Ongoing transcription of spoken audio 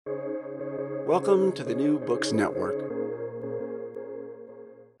Welcome to the New Books Network.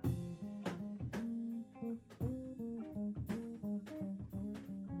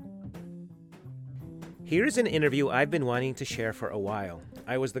 Here's an interview I've been wanting to share for a while.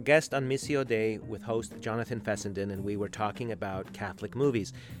 I was the guest on Missio Dei with host Jonathon Fessenden, and we were talking about Catholic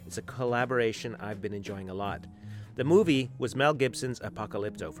movies. It's a collaboration I've been enjoying a lot. The movie was Mel Gibson's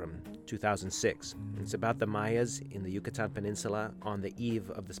Apocalypto from 2006. It's about the Mayas in the Yucatan Peninsula on the eve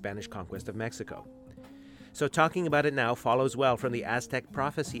of the Spanish conquest of Mexico. So talking about it now follows well from the Aztec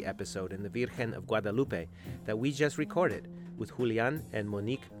prophecy episode in the Virgen of Guadalupe that we just recorded with Julian and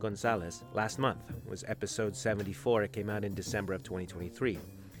Monique Gonzalez last month. It was episode 74. It came out in December of 2023.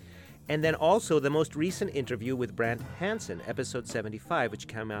 And then also the most recent interview with Brant Hansen, episode 75, which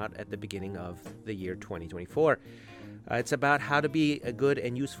came out at the beginning of the year 2024. It's about how to be a good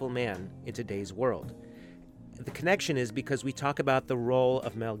and useful man in today's world. The connection is because we talk about the role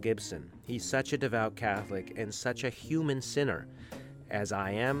of Mel Gibson. He's such a devout Catholic and such a human sinner, as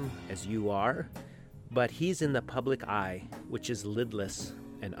I am, as you are, but he's in the public eye, which is lidless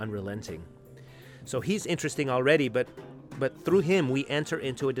and unrelenting. So he's interesting already, but through him we enter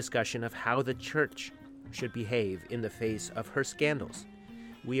into a discussion of how the church should behave in the face of her scandals.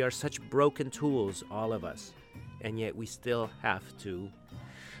 We are such broken tools, all of us, and yet we still have to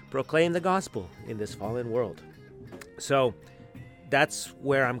proclaim the gospel in this fallen world. So that's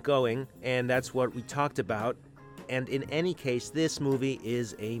where I'm going, and that's what we talked about. And in any case, this movie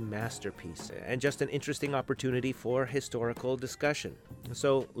is a masterpiece and just an interesting opportunity for historical discussion.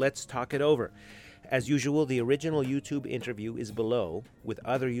 So let's talk it over. As usual, the original YouTube interview is below with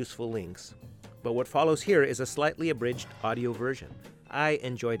other useful links, but what follows here is a slightly abridged audio version. I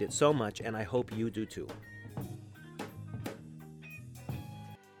enjoyed it so much, and I hope you do too.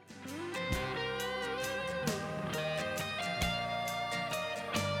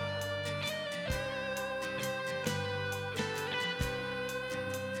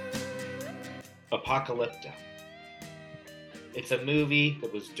 Apocalypto. It's a movie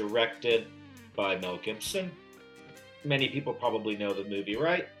that was directed by Mel Gibson. Many people probably know the movie,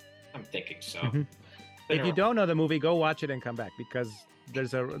 right? I'm thinking so. Mm-hmm. If you don't know the movie, go watch it and come back, because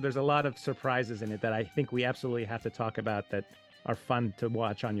there's a lot of surprises in it that I think we absolutely have to talk about that are fun to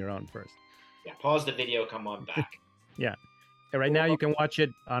watch on your own first. Yeah, pause the video, come on back. Yeah. And right now you can watch it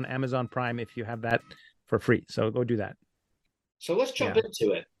on Amazon Prime if you have that for free. So go do that. So let's jump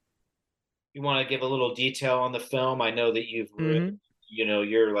into it. You want to give a little detail on the film? I know that you've written,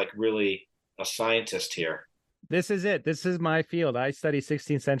 you're like really a scientist here. This is it. This is my field. I study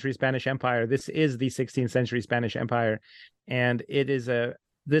 16th century Spanish Empire. This is the 16th century Spanish Empire. And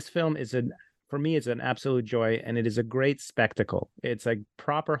this film is for me, it's an absolute joy, and it is a great spectacle. It's a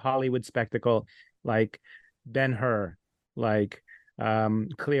proper Hollywood spectacle, like Ben-Hur, like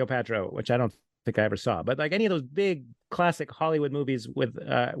Cleopatra, which I don't think I ever saw, but like any of those big classic Hollywood movies with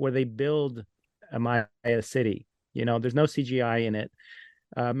where they build a Maya city. There's no CGI in it.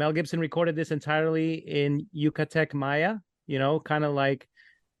 Mel Gibson recorded this entirely in Yucatec Maya, kind of like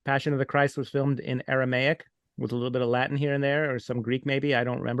Passion of the Christ was filmed in Aramaic with a little bit of Latin here and there, or some Greek maybe, I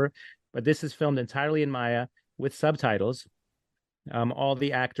don't remember. But this is filmed entirely in Maya with subtitles. All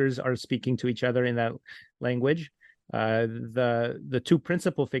the actors are speaking to each other in that language. The two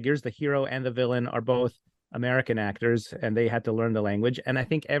principal figures, the hero and the villain, are both American actors, and they had to learn the language. And I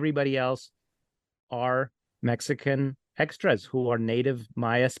think everybody else are Mexican extras who are native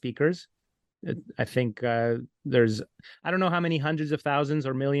Maya speakers. I think I don't know how many hundreds of thousands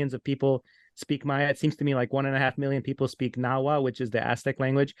or millions of people speak Maya. It seems to me like 1.5 million people speak Nahua, which is the Aztec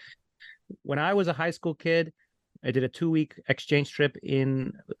language. When I was a high school kid, I did a 2-week exchange trip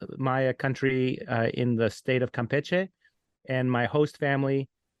in Maya country in the state of Campeche, and my host family,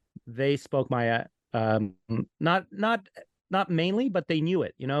 they spoke Maya. Not mainly, but they knew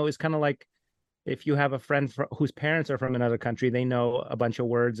it. It's kind of like if you have a friend whose parents are from another country, they know a bunch of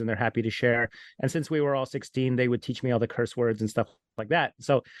words and they're happy to share. And since we were all 16, they would teach me all the curse words and stuff like that.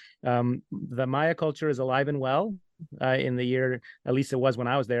 So the Maya culture is alive and well in the year, at least it was when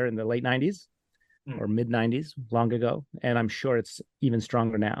I was there in the late 90s or mid 90s, long ago. And I'm sure it's even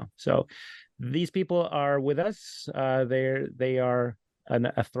stronger now. So these people are with us. They are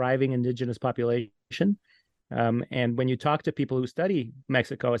a thriving indigenous population. And when you talk to people who study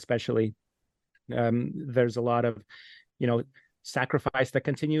Mexico, especially, there's a lot of, sacrifice that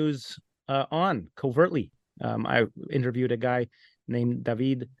continues on covertly. I interviewed a guy named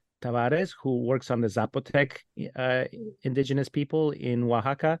David Tavares who works on the Zapotec indigenous people in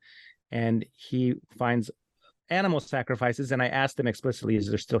Oaxaca, and he finds animal sacrifices. And I asked him explicitly, is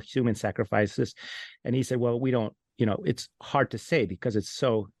there still human sacrifices? And he said, well, we don't it's hard to say because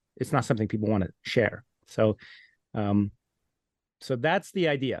it's not something people want to share. So that's the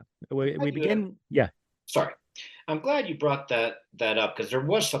idea. We begin. Yeah. Sorry. I'm glad you brought that up because there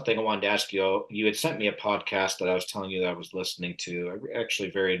was something I wanted to ask you. You had sent me a podcast that I was telling you that I was listening to. I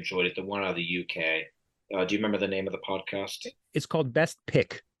actually very enjoyed it, the one out of the UK. Do you remember the name of the podcast? It's called Best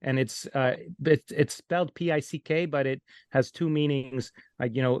Pick, and it's spelled Pick, but it has two meanings,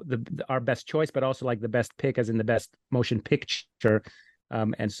 like our best choice, but also like the best pick, as in the best motion picture.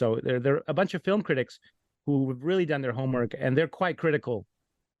 And so there are a bunch of film critics who have really done their homework, and they're quite critical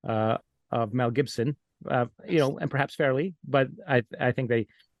of Mel Gibson, and perhaps fairly, but I think they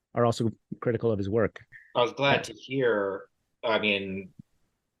are also critical of his work. I was glad to hear. I mean,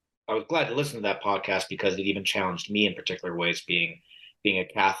 I was glad to listen to that podcast because it even challenged me in particular ways, being a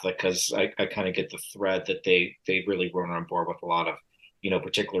Catholic, because I kind of get the thread that they really weren't on board with a lot of,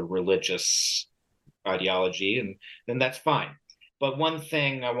 particular religious ideology, and then that's fine. But one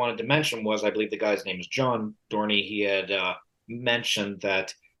thing I wanted to mention was, I believe the guy's name is John Dorney. He had mentioned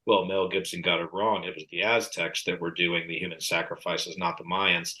that, well, Mel Gibson got it wrong. It was the Aztecs that were doing the human sacrifices, not the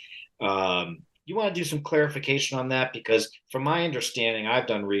Mayans. You want to do some clarification on that? Because from my understanding, I've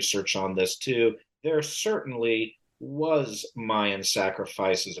done research on this too. There certainly was Mayan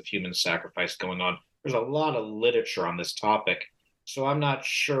sacrifices of human sacrifice going on. There's a lot of literature on this topic. So I'm not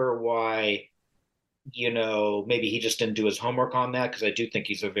sure why, maybe he just didn't do his homework on that, because I do think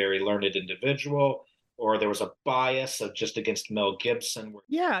he's a very learned individual, or there was a bias of just against Mel Gibson.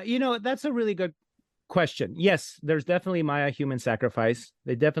 Yeah, that's a really good question. Yes, there's definitely Maya human sacrifice.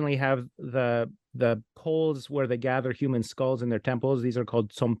 They definitely have the poles where they gather human skulls in their temples. These are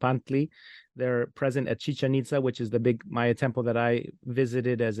called tzompantli. They're present at Chichen Itza, which is the big Maya temple that I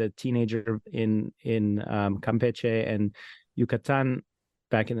visited as a teenager in Campeche and Yucatan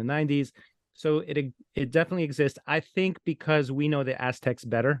back in the 90s. So it definitely exists. I think because we know the Aztecs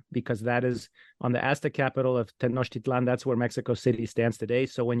better, because that is on the Aztec capital of Tenochtitlan. That's where Mexico City stands today.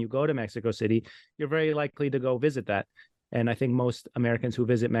 So when you go to Mexico City, you're very likely to go visit that. And I think most Americans who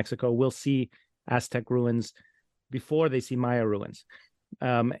visit Mexico will see Aztec ruins before they see Maya ruins.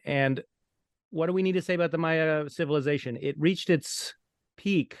 And what do we need to say about the Maya civilization? It reached its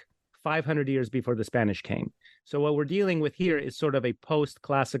peak 500 years before the Spanish came. So what we're dealing with here is sort of a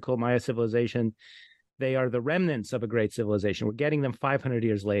post-classical Maya civilization. They are the remnants of a great civilization. We're getting them 500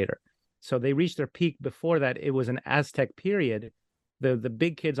 years later. So they reached their peak. Before that, it was an Aztec period. The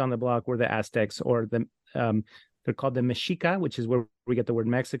big kids on the block were the Aztecs, or they're called the Mexica, which is where we get the word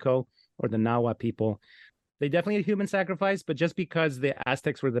Mexico, or the Nahua people. They definitely had human sacrifice, but just because the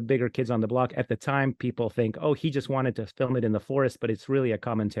Aztecs were the bigger kids on the block at the time, people think, oh, he just wanted to film it in the forest, but it's really a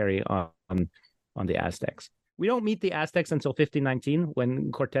commentary on the Aztecs. We don't meet the Aztecs until 1519,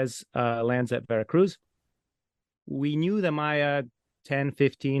 when Cortez lands at Veracruz. We knew the Maya 10,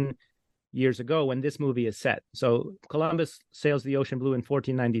 15 years ago when this movie is set. So Columbus sails the ocean blue in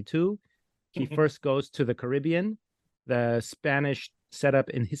 1492. He first goes to the Caribbean. The Spanish set up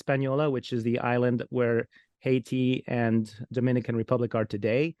in Hispaniola, which is the island where Haiti and Dominican Republic are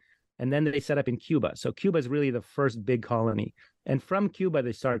today. And then they set up in Cuba. So Cuba is really the first big colony. And from Cuba,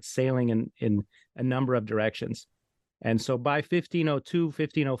 they start sailing in a number of directions. And so by 1502,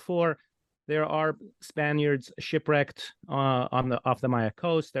 1504, there are Spaniards shipwrecked off the Maya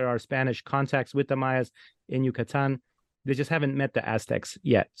coast. There are Spanish contacts with the Mayas in Yucatan. They just haven't met the Aztecs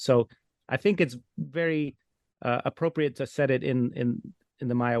yet. So I think it's very appropriate to set it in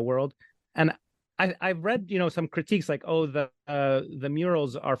the Maya world. And I've read, some critiques like, oh, the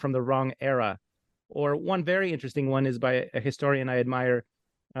murals are from the wrong era. Or one very interesting one is by a historian I admire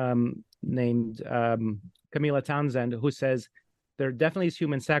named Camilla Townsend, who says there definitely is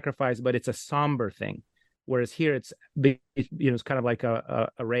human sacrifice, but it's a somber thing. Whereas here it's big, it's kind of like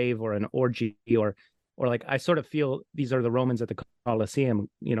a rave or an orgy, or like I sort of feel these are the Romans at the Colosseum,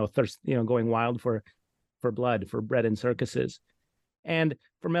 going wild for blood, for bread and circuses. And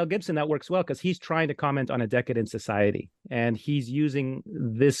for Mel Gibson, that works well because he's trying to comment on a decadent society. And he's using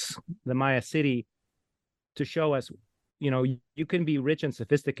the Maya city to show us, you can be rich and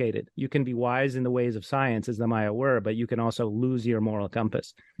sophisticated. You can be wise in the ways of science, as the Maya were, but you can also lose your moral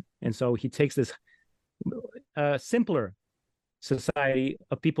compass. And so he takes this simpler society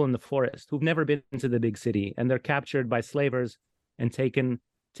of people in the forest who've never been to the big city, and they're captured by slavers and taken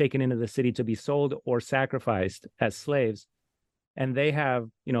into the city to be sold or sacrificed as slaves. And they have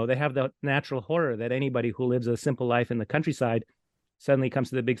the natural horror that anybody who lives a simple life in the countryside suddenly comes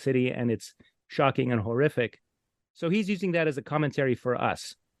to the big city, and it's shocking and horrific. So he's using that as a commentary for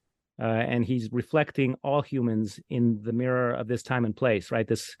us. And he's reflecting all humans in the mirror of this time and place, right?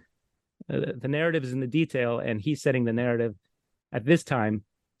 This The narrative is in the detail, and he's setting the narrative at this time.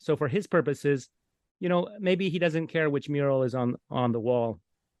 So for his purposes, maybe he doesn't care which mural is on the wall.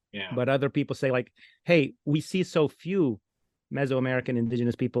 Yeah. But other people say, like, hey, we see so few Mesoamerican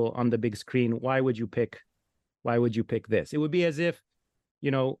indigenous people on the big screen. Why would you pick this? It would be as if,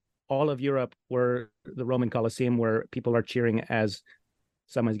 all of Europe were the Roman Colosseum, where people are cheering as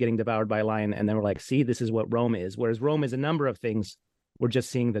someone's getting devoured by a lion, and then we're like, see, this is what Rome is. Whereas Rome is a number of things. We're just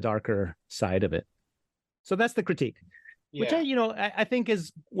seeing the darker side of it. So that's the critique, which I think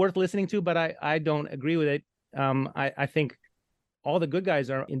is worth listening to, but I don't agree with it. I think all the good guys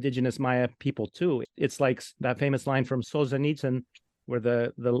are indigenous Maya people too. It's like that famous line from Solzhenitsyn, where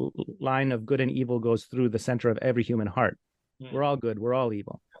the line of good and evil goes through the center of every human heart. We're all good. We're all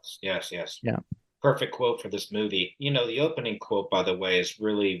evil. Yes. Yeah. Perfect quote for this movie. The opening quote, by the way, is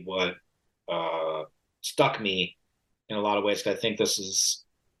really what stuck me in a lot of ways. I think this is,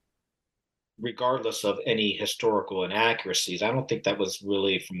 regardless of any historical inaccuracies, I don't think that was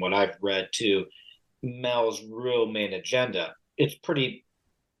really, from what I've read too, Mel's real main agenda. It's pretty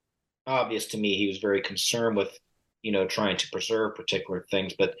obvious to me he was very concerned with, trying to preserve particular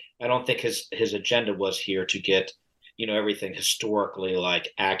things, but I don't think his agenda was here to get, everything historically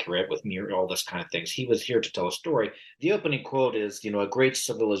accurate with all this kind of things. He was here to tell a story. The opening quote is, a great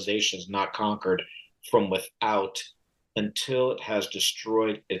civilization is not conquered from without until it has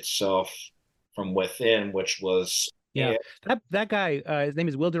destroyed itself from within, which was that guy. His name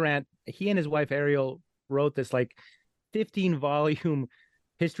is Will Durant. He and his wife Ariel wrote this 15-volume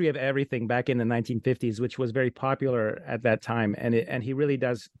history of everything back in the 1950s, which was very popular at that time, and he really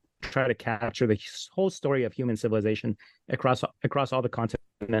does try to capture the whole story of human civilization across all the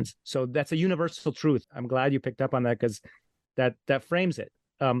continents. So that's a universal truth. I'm glad you picked up on that, because that frames it.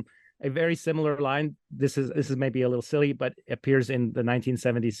 A very similar line. This is maybe a little silly, but appears in the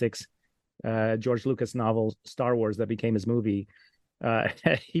 1976 George Lucas novel Star Wars that became his movie.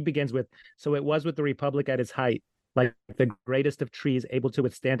 He begins with, "So it was with the Republic at its height, like the greatest of trees, able to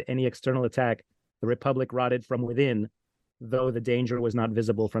withstand any external attack. The Republic rotted from within, though the danger was not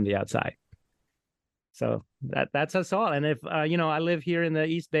visible from the outside." So that's us all. And if I live here in the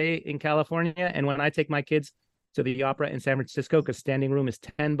East Bay in California, and when I take my kids to the opera in San Francisco, because standing room is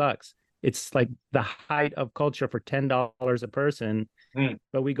 $10, it's like the height of culture for $10 a person.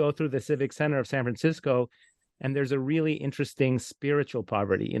 But we go through the Civic Center of San Francisco, and there's a really interesting spiritual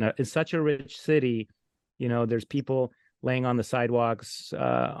poverty. It's such a rich city. There's people laying on the sidewalks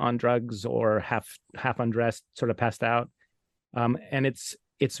on drugs or half undressed, sort of passed out. And it's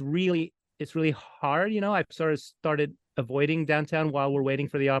really hard. I've sort of started avoiding downtown while we're waiting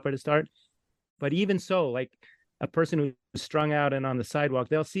for the opera to start. But even so, like a person who's strung out and on the sidewalk,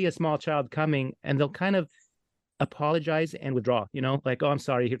 they'll see a small child coming and they'll kind of apologize and withdraw, like, "Oh, I'm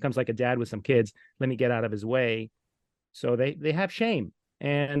sorry, here comes like a dad with some kids. Let me get out of his way." So they have shame.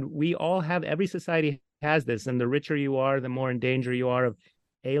 And we all have, every society has this. And the richer you are, the more in danger you are of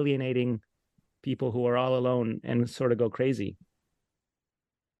alienating people who are all alone and sort of go crazy.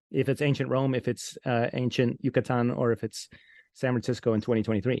 If it's ancient Rome, if it's ancient Yucatan, or if it's San Francisco in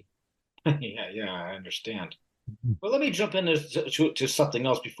 2023. Yeah, I understand. Well, let me jump into to something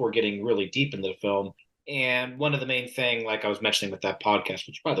else before getting really deep into the film. And one of the main thing, like I was mentioning with that podcast,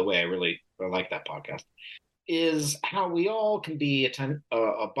 which, by the way, I like that podcast, is how we all can be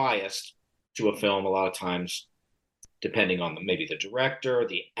biased to a film a lot of times, depending on maybe the director,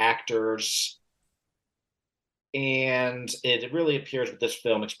 the actors. And it really appears with this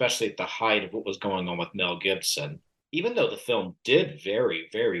film, especially at the height of what was going on with Mel Gibson, even though the film did very,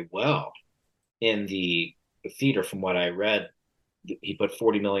 very well in the theater, from what I read, he put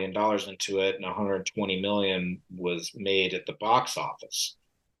 $40 million into it, and $120 million was made at the box office.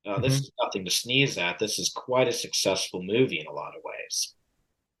 This is nothing to sneeze at. This is quite a successful movie in a lot of ways.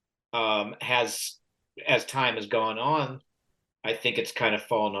 As time has gone on, I think it's kind of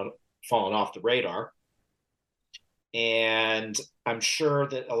fallen off the radar. And I'm sure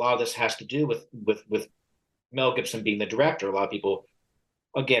that a lot of this has to do with Mel Gibson being the director. A lot of people,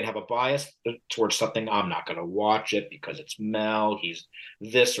 again, have a bias towards something. I'm not going to watch it because it's Mel. He's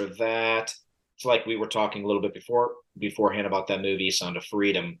this or that. It's like we were talking a little bit beforehand about that movie, Sound of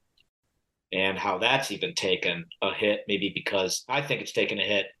Freedom, and how that's even taken a hit, maybe because I think it's taken a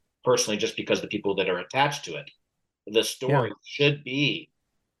hit personally just because the people that are attached to it. The story should be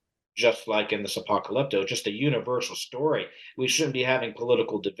just like in this Apocalypto, just a universal story. We shouldn't be having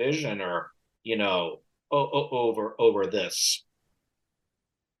political division or, over this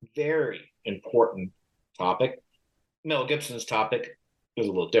very important topic. Mel Gibson's topic is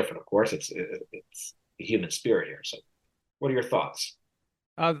a little different, of course. It's the human spirit here. So what are your thoughts?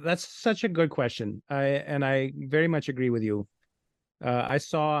 That's such a good question. I very much agree with you. I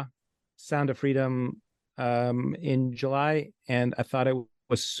saw Sound of Freedom in July, and I thought it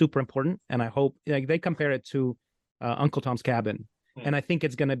was super important. And I hope, like, they compare it to Uncle Tom's Cabin, and I think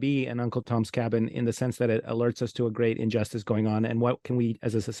it's going to be an Uncle Tom's Cabin in the sense that it alerts us to a great injustice going on, and what can we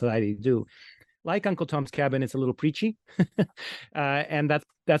as a society do. Like Uncle Tom's Cabin, it's a little preachy, and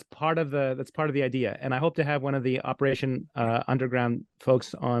that's part of the idea. And I hope to have one of the Operation Underground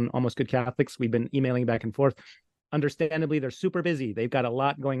folks on Almost Good Catholics. We've been emailing back and forth. Understandably, they're super busy. They've got a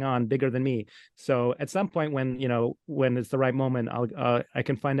lot going on, bigger than me. So at some point, when it's the right moment, I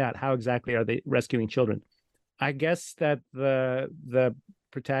can find out how exactly are they rescuing children. I guess that the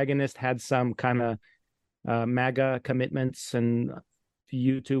protagonist had some kind of MAGA commitments and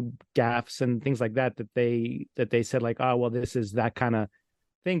YouTube gaffes and things like that they said, like, oh well, this is that kind of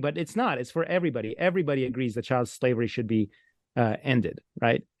thing, but it's not. It's for everybody. Everybody agrees that child slavery should be ended,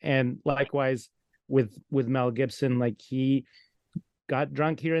 right? And likewise with Mel Gibson, like, he got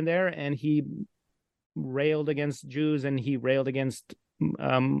drunk here and there, and he railed against Jews, and he railed against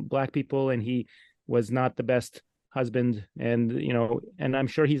black people, and he was not the best husband, and and I'm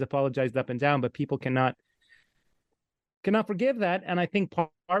sure he's apologized up and down, but people cannot forgive that. And I think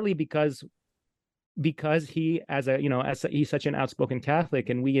partly because he, he's such an outspoken Catholic,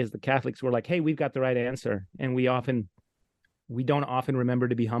 and we as the Catholics were like, hey, we've got the right answer, and we don't often remember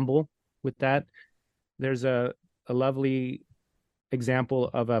to be humble with that. There's a lovely example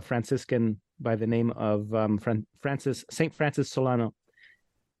of a Franciscan by the name of Saint Francis Solano,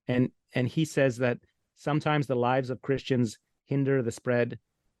 and he says that sometimes the lives of Christians hinder the spread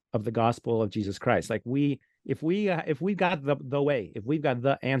of the gospel of Jesus Christ. Like, if we've got the way, if we've got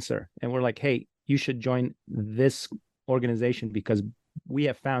the answer, and we're like, hey, you should join this organization because we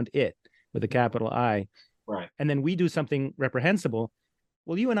have found it with a capital I, right? And then we do something reprehensible.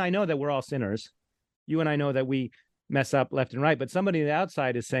 Well, you and I know that we're all sinners. You and I know that we mess up left and right. But somebody on the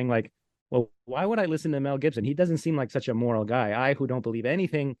outside is saying, like, well, why would I listen to Mel Gibson? He doesn't seem like such a moral guy. I, who don't believe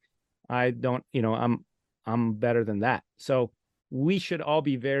anything, I'm better than that. So we should all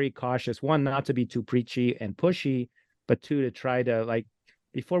be very cautious. One, not to be too preachy and pushy, but two, to try to, like,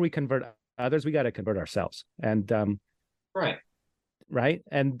 before we convert others, we got to convert ourselves. And right.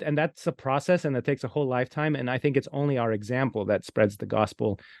 And that's a process, and that takes a whole lifetime. And I think it's only our example that spreads the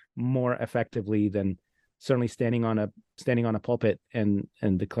gospel more effectively than certainly standing on a pulpit and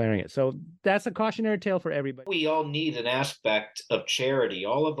declaring it. So that's a cautionary tale for everybody. We all need an aspect of charity.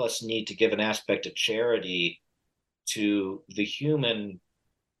 All of us need to give an aspect of charity to the human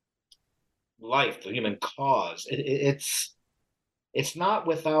life, the human cause. It's not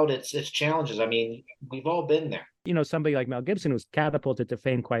without its challenges. I mean, we've all been there. Somebody like Mel Gibson was catapulted to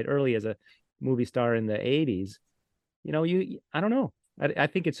fame quite early as a movie star in the 80s. I don't know. I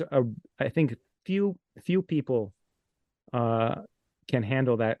think few people can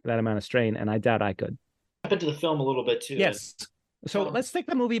handle that amount of strain, and I doubt I could. I've been to the film a little bit too. Yes. So let's take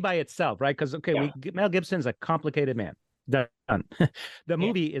the movie by itself, right? Because Mel Gibson's a complicated man. Done. The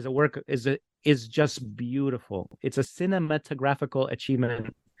movie is just beautiful. It's a cinematographical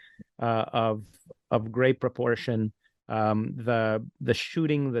achievement of great proportion. The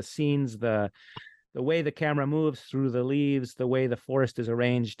shooting, the scenes, the way the camera moves through the leaves, the way the forest is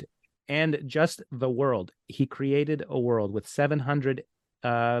arranged, and just the world. He created a world with 700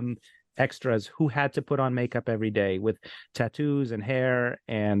 extras who had to put on makeup every day with tattoos and hair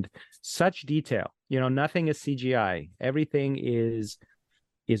and such detail. Nothing is CGI. Everything is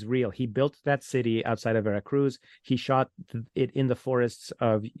real. He built that city outside of Veracruz. He shot it in the forests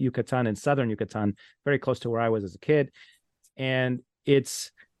of Yucatan, in southern Yucatan, very close to where I was as a kid. And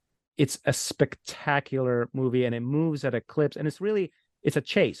it's a spectacular movie, and it moves at a clip, and it's a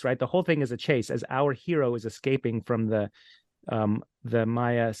chase, right? The whole thing is a chase as our hero is escaping from the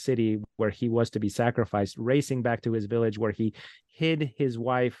Maya city where he was to be sacrificed, racing back to his village where he hid his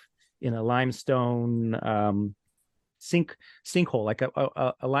wife in a limestone sinkhole, like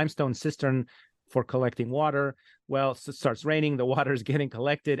a limestone cistern for collecting water. Well, it starts raining, the water's getting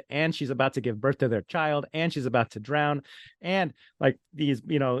collected, and she's about to give birth to their child, and she's about to drown. And like these,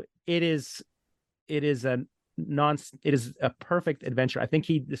 it is a perfect adventure. I think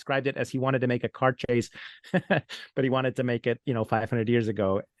he described it as he wanted to make a car chase, but he wanted to make it, 500 years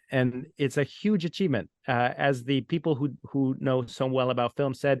ago. And it's a huge achievement. As the people who know so well about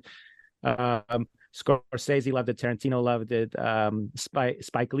film said, Scorsese loved it, Tarantino loved it,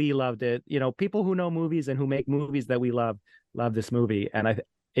 Spike Lee loved it. People who know movies and who make movies that we love this movie. And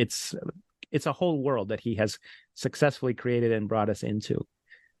it's a whole world that he has successfully created and brought us into.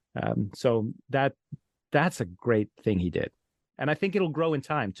 So that's a great thing he did. And I think it'll grow in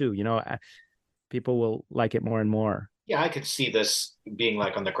time too. People will like it more and more. Yeah, I could see this being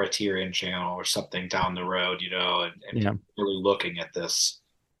like on the Criterion Channel or something down the road, and Yeah. people really looking at this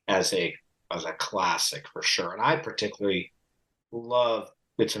as a classic for sure. And I particularly love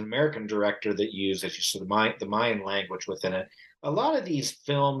it's an American director that used, as you said, the Mayan language within it. A lot of these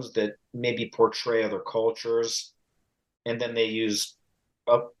films that maybe portray other cultures and then they use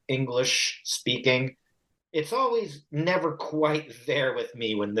English speaking, it's always never quite there with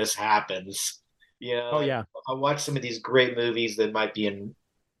me when this happens. Oh Like yeah. I watch some of these great movies that might be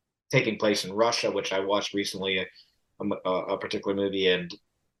taking place in Russia, which I watched recently, a particular movie, and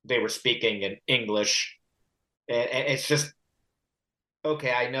they were speaking in English, and it's just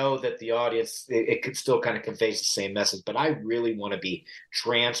okay. I know that the audience it could still kind of conveys the same message, but I really want to be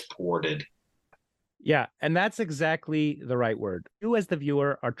transported. Yeah, and that's exactly the right word. You, as the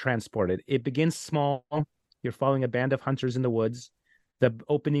viewer, are transported. It begins small. You're following a band of hunters in the woods. The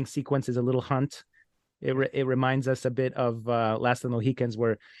opening sequence is a little hunt. It reminds us a bit of Last of the Mohicans,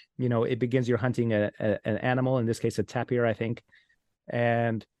 where it begins you're hunting an animal, in this case a tapir, I think,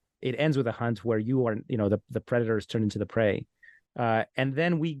 and it ends with a hunt where you are the predators turn into the prey, and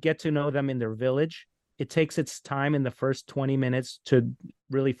then we get to know them in their village. It takes its time in the first 20 minutes to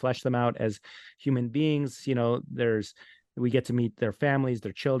really flesh them out as human beings. We get to meet their families,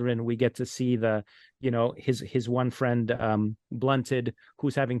 their children. We get to see his one friend, Blunted,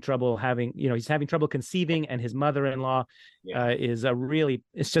 who's having trouble conceiving, and his mother-in-law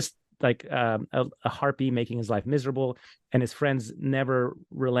it's just like a harpy making his life miserable, and his friends never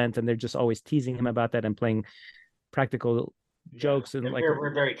relent, and they're just always teasing him about that and playing practical jokes, and like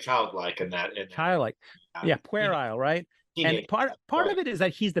we're very childlike in that. childlike, yeah, puerile, right? And part of it is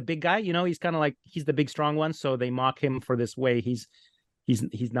that he's the big guy. He's kind of like he's the big strong one, so they mock him for this way. He's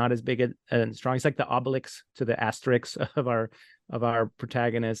not as big and strong. He's like the Obelix to the Asterix of our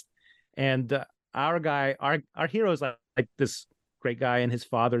protagonist. And our hero is like this great guy, and his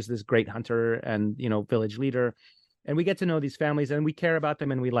father's this great hunter and village leader. And we get to know these families, and we care about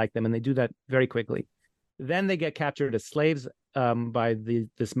them, and we like them, and they do that very quickly. Then they get captured as slaves by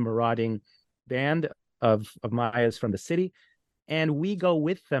this marauding band of Mayas from the city, and we go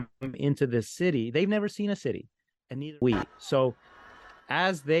with them into this city. They've never seen a city, and neither we. So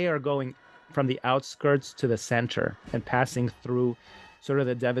as they are going from the outskirts to the center and passing through sort of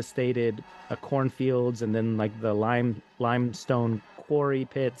the devastated cornfields, and then like the limestone quarry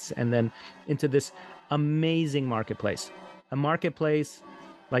pits, and then into this amazing marketplace, a marketplace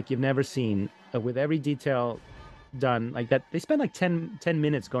like you've never seen, with every detail done like that. They spend like 10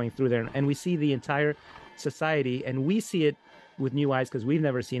 minutes going through there, and we see the entire society, and we see it with new eyes because we've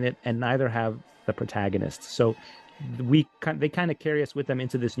never seen it, and neither have the protagonists. So they kind of carry us with them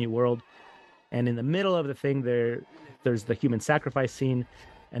into this new world. And in the middle of the thing, there's the human sacrifice scene,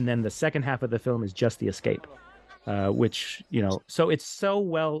 and then the second half of the film is just the escape, which so it's so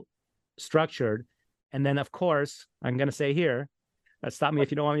well structured. And then of course I'm going to say here, stop me if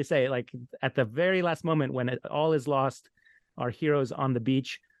you don't want me to say it, like at the very last moment when all is lost, our hero's on the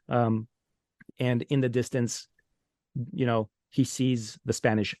beach, and in the distance, he sees the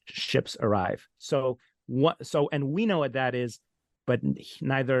Spanish ships arrive. So and we know what that is, but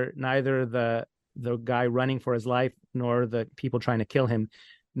neither the guy running for his life nor the people trying to kill him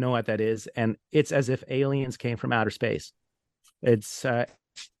know what that is. And it's as if aliens came from outer space. It's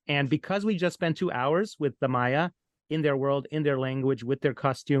and because we just spent 2 hours with the Maya in their world, in their language, with their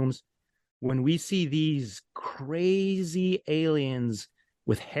costumes, when we see these crazy aliens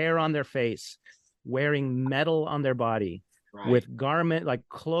with hair on their face, wearing metal on their body, right, with garment, like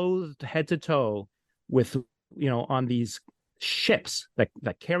clothed head to toe, with on these ships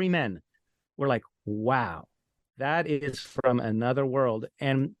that carry men, we're like, wow, that is from another world.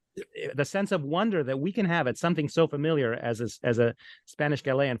 And the sense of wonder that we can have at something so familiar as a Spanish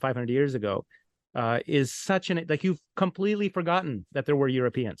Galilean 500 years ago is such like you've completely forgotten that there were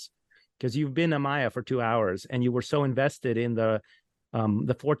Europeans, because you've been a Maya for 2 hours and you were so invested in the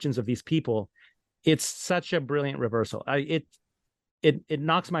fortunes of these people. It's such a brilliant reversal. It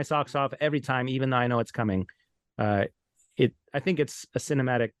knocks my socks off every time, even though I know it's coming. I think it's a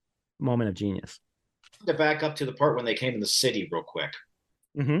cinematic moment of genius. To back up to the part when they came in the city real quick.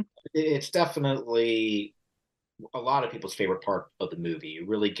 Mm-hmm. It's definitely a lot of people's favorite part of the movie. You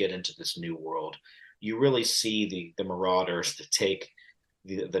really get into this new world. You really see the marauders to take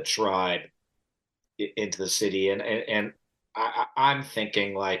the tribe into the city. And I'm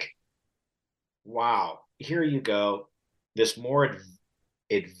thinking like, wow, here you go. This more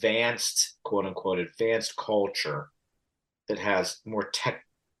advanced, quote unquote, advanced culture that has more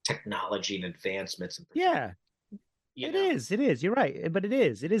technology and advancements. Yeah. you It know. is. It is. You're right. But it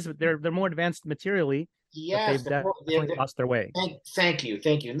is. It is. They're more advanced materially, but Yes, they've definitely lost their way. thank you,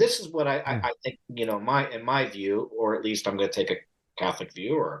 thank you. And this is what Yeah. I think, in my view, or at least I'm going to take a Catholic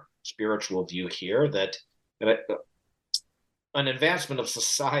view or spiritual view here, that an advancement of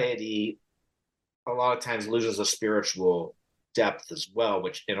society a lot of times loses a spiritual depth as well,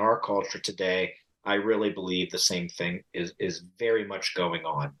 which in our culture today, I really believe the same thing is very much going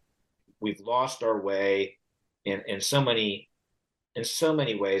on. We've lost our way in so many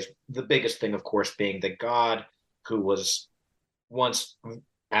ways. The biggest thing, of course, being that God, who was once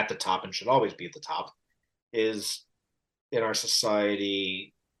at the top and should always be at the top, is in our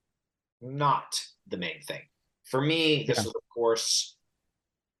society not the main thing. For me, this Yeah. is, of course,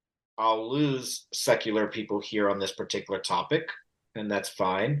 I'll lose secular people here on this particular topic, and that's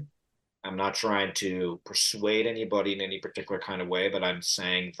fine. I'm not trying to persuade anybody in any particular kind of way, but I'm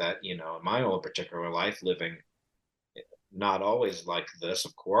saying that, in my own particular life, living not always like this,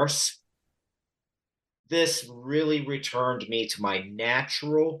 of course, this really returned me to my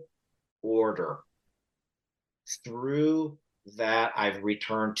natural order. Through that, I've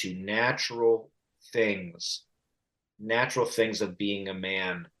returned to natural things of being a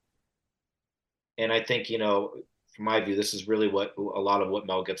man. And I think, from my view, this is really what a lot of what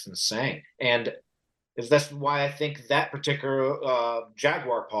Mel Gibson's saying. And that's why I think that particular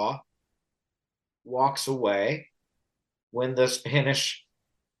Jaguar paw walks away when the Spanish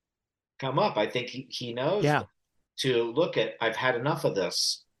come up. I think he knows Yeah. to look at, I've had enough of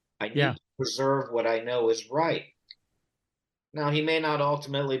this. I Yeah. need to preserve what I know is right. Now, he may not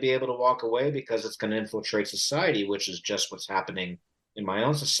ultimately be able to walk away because it's going to infiltrate society, which is just what's happening in my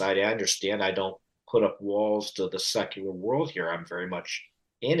own society. I understand I don't put up walls to the secular world here. I'm very much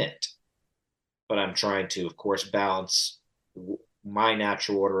in it. But I'm trying to, of course, balance my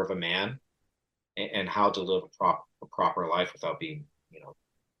natural order of a man and how to live a proper life without being,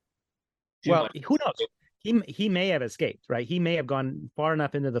 too Well, much. who knows? He may have escaped, right? He may have gone far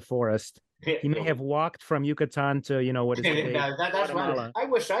enough into the forest. He may have walked from Yucatan to, what is today That's why Guatemala. I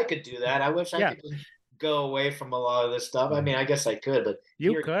wish I could do that. I wish I Yeah, could just go away from a lot of this stuff. I mean, I guess I could, but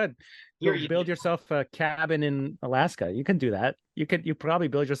you could here go you build yourself a cabin in Alaska. You can do that. You probably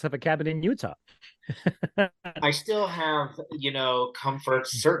build yourself a cabin in Utah. I still have,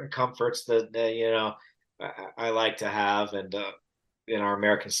 certain comforts that I like to have, and in our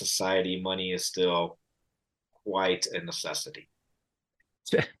American society, money is still quite a necessity.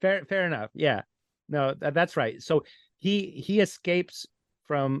 Fair enough. Yeah, no, that's right. So he escapes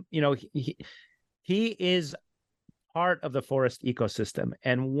from, he is part of the forest ecosystem,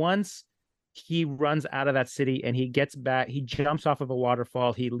 and once he runs out of that city and he gets back, he jumps off of a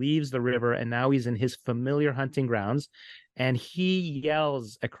waterfall, he leaves the river, and now he's in his familiar hunting grounds, and he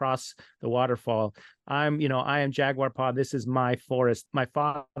yells across the waterfall, I am Jaguar Paw, this is my forest, my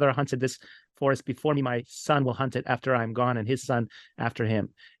father hunted this forest before me, my son will hunt it after I'm gone, and his son after him.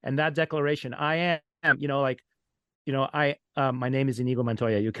 And that declaration, I am, I my name is Inigo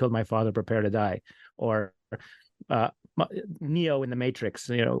Montoya, you killed my father, prepare to die. Or uh Neo in the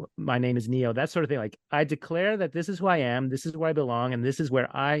Matrix, my name is Neo, that sort of thing. Like, I declare that this is who I am, this is where I belong, and this is where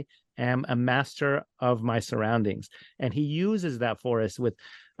I am a master of my surroundings. And he uses that forest with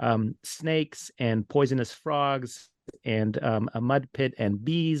snakes and poisonous frogs and a mud pit and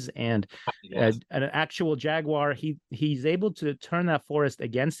bees and Yes. an actual jaguar. He's able to turn that forest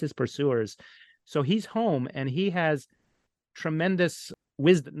against his pursuers. So he's home and he has tremendous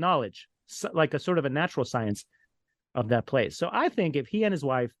wisdom, knowledge, like a sort of a natural science of that place. So I think if he and his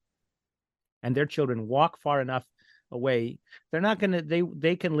wife and their children walk far enough away, they're not going to,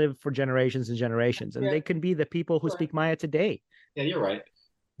 they can live for generations and generations, and Yeah, they can be the people who speak Maya today. yeah, you're right.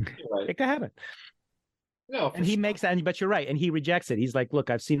 You're right. It could happen. No, And he makes that, but you're right. And he rejects it. He's like, look,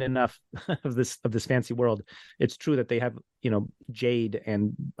 I've seen enough of this fancy world. It's true that they have, jade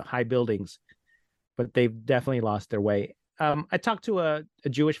and high buildings, but they've definitely lost their way. I talked to a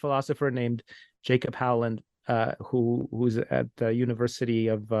Jewish philosopher named Jacob Howland, who's at the University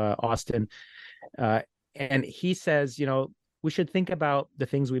of Austin, and he says, we should think about the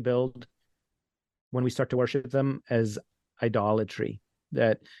things we build when we start to worship them as idolatry.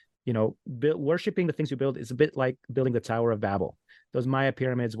 That worshiping the things we build is a bit like building the Tower of Babel. Those Maya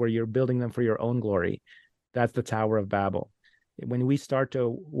pyramids, where you're building them for your own glory, that's the Tower of Babel. When we start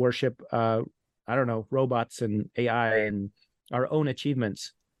to worship, I don't know, robots and AI and our own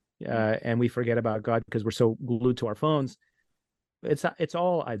achievements, and we forget about God because we're so glued to our phones, it's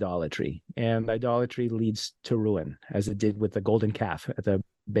all idolatry, and idolatry leads to ruin, as it did with the golden calf at the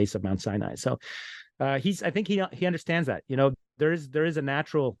base of Mount Sinai. So I think he understands that. There is a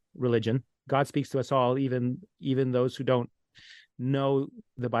natural religion God speaks to us all, even those who don't know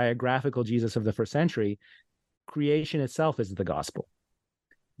the biographical Jesus of the first century. Creation itself is the gospel.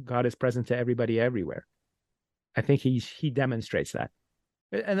 God is present to everybody everywhere. I think he demonstrates that.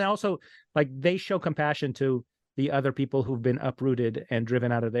 And then also, like, they show compassion to the other people who've been uprooted and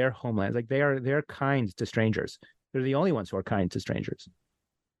driven out of their homelands. Like, they're kind to strangers. They're the only ones who are kind to strangers.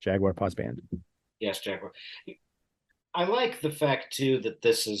 Jaguar Pause Band. Yes, Jaguar. I like the fact too that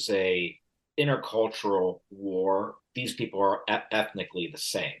this is a intercultural war. These people are ethnically the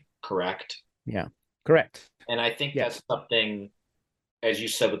same, correct? Yeah, correct. And I think Yes. that's something, as you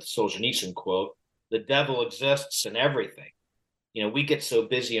said with the Solzhenitsyn quote, the devil exists in everything. You know, we get so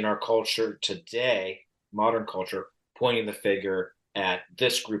busy in our culture today, modern culture, pointing the finger at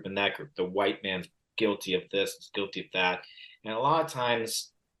this group and that group. The white man's guilty of this, is guilty of that. And a lot of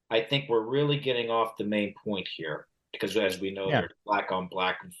times, I think we're really getting off the main point here because, as we know, there's black on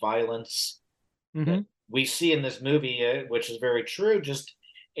black violence. Mm-hmm. We see in this movie, which is very true, just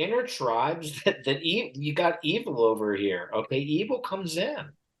inner tribes that you got evil over here. Okay, evil comes in,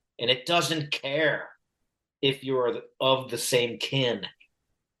 and it doesn't care if you're of the same kin.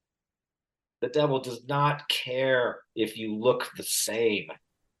 The devil does not care if you look the same.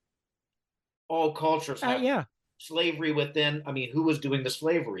 All cultures have slavery within. I mean, who was doing the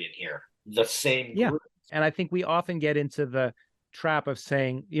slavery in here? The same group. And I think we often get into the trap of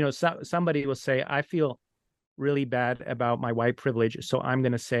saying, somebody will say, I feel really bad about my white privilege, so I'm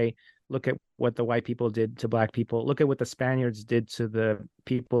going to say, look at what the white people did to black people. Look at what the Spaniards did to the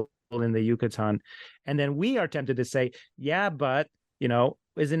people in the Yucatan. And then we are tempted to say, yeah, but,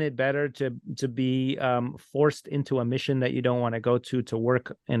 isn't it better to be forced into a mission that you don't want to go to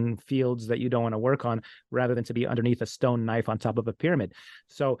work in fields that you don't want to work on, rather than to be underneath a stone knife on top of a pyramid?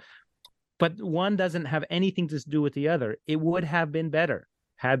 So, but one doesn't have anything to do with the other. It would have been better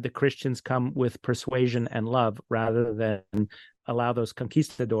had the Christians come with persuasion and love, rather than allow those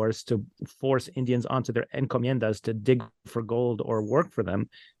conquistadors to force Indians onto their encomiendas to dig for gold or work for them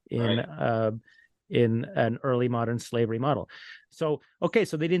in an early modern slavery model. So they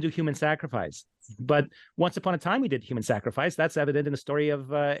didn't do human sacrifice. But once upon a time, we did human sacrifice. That's evident in the story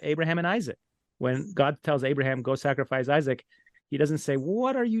of Abraham and Isaac. When God tells Abraham, go sacrifice Isaac, he doesn't say,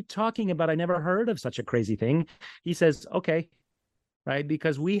 what are you talking about? I never heard of such a crazy thing. He says, okay, right?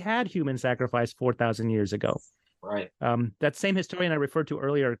 Because we had human sacrifice 4,000 years ago. Right. That same historian I referred to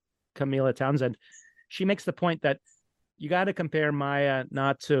earlier, Camilla Townsend, she makes the point that you got to compare Maya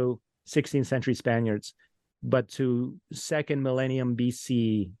not to 16th century Spaniards, but to second millennium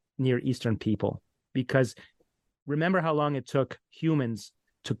BC Near Eastern people. Because remember how long it took humans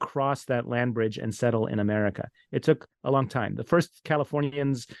to cross that land bridge and settle in America. It took a long time. The first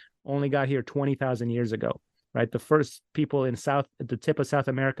Californians only got here 20,000 years ago, right? The first people at the tip of South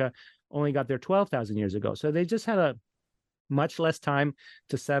America only got there 12,000 years ago. So they just had a much less time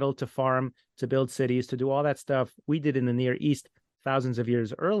to settle, to farm, to build cities, to do all that stuff we did in the Near East thousands of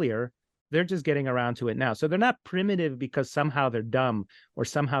years earlier. They're just getting around to it now. So they're not primitive because somehow they're dumb or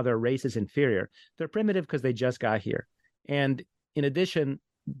somehow their race is inferior. They're primitive because they just got here. And in addition,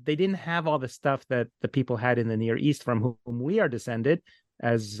 they didn't have all the stuff that the people had in the Near East from whom we are descended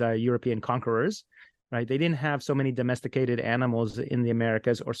as European conquerors, right? They didn't have so many domesticated animals in the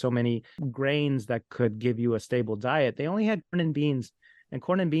Americas or so many grains that could give you a stable diet. They only had corn and beans. And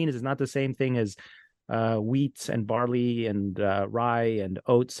corn and beans is not the same thing as wheat and barley and rye and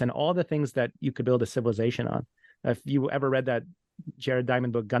oats and all the things that you could build a civilization on. If you ever read that Jared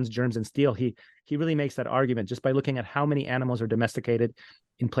Diamond book, Guns, Germs, and Steel, he really makes that argument just by looking at how many animals are domesticated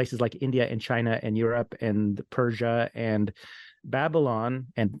in places like India and China and Europe and Persia and Babylon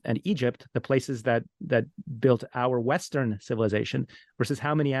and Egypt, the places that built our Western civilization, versus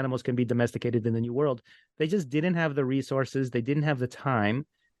how many animals can be domesticated in the New World. They just didn't have the resources. They didn't have the time.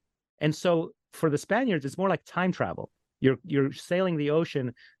 And so for the Spaniards, it's more like time travel. You're sailing the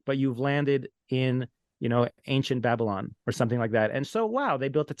ocean, but you've landed in, ancient Babylon or something like that. And so, wow, they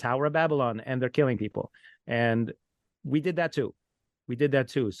built the Tower of Babylon and they're killing people. And we did that too.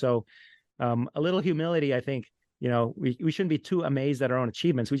 So a little humility, I think, we shouldn't be too amazed at our own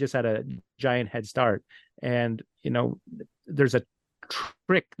achievements. We just had a giant head start. And, there's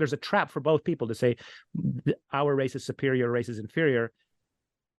a trap for both people to say our race is superior, race is inferior.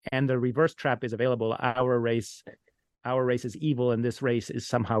 And the reverse trap is available. Our race is evil, and this race is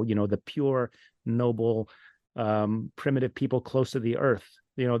somehow, the pure, noble, primitive people close to the earth.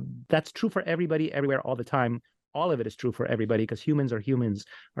 That's true for everybody, everywhere, all the time. All of it is true for everybody because humans are humans.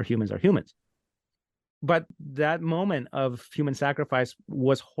 But that moment of human sacrifice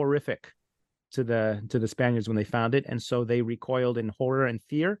was horrific to the Spaniards when they found it, and so they recoiled in horror and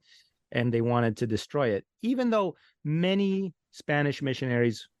fear. and they wanted to destroy it, even though many Spanish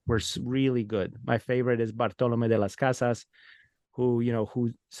missionaries were really good. My favorite is Bartolome de las Casas,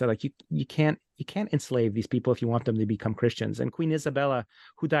 who said, like, you can't enslave these people if you want them to become Christians. And Queen Isabella,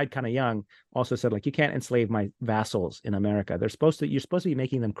 who died kind of young, also said, like, you can't enslave my vassals in America. You're supposed to be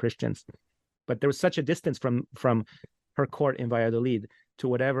making them Christians. But there was such a distance from her court in Valladolid to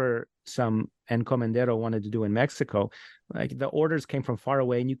whatever some encomendero wanted to do in Mexico. Like, the orders came from far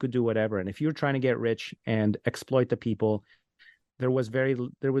away, and you could do whatever. And if you were trying to get rich and exploit the people, there was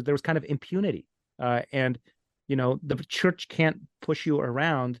kind of impunity. And the church can't push you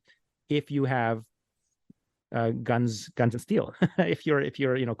around if you have guns and steel. if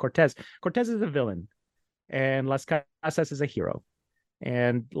you're Cortez is a villain, and Las Casas is a hero.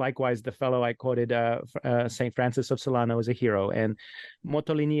 And likewise, the fellow I quoted, St. Francis of Solano, is a hero, and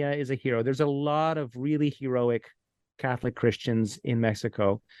Motolinia is a hero. There's a lot of really heroic Catholic Christians in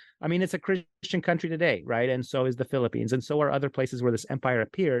Mexico. I mean, it's a Christian country today, right? And so is the Philippines, and so are other places where this empire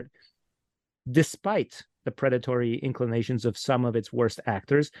appeared, despite the predatory inclinations of some of its worst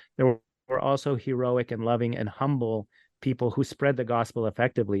actors. There were also heroic and loving and humble people who spread the gospel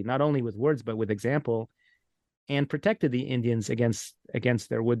effectively, not only with words, but with example, and protected the Indians against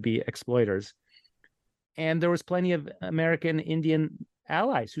their would-be exploiters. And there was plenty of American Indian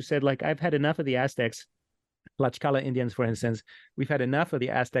allies who said, like, I've had enough of the Aztecs, Tlaxcala Indians, for instance. We've had enough of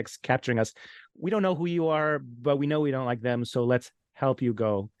the Aztecs capturing us. We don't know who you are, but we know we don't like them, so let's help you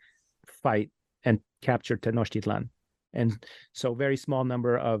go fight and capture Tenochtitlan. And so very small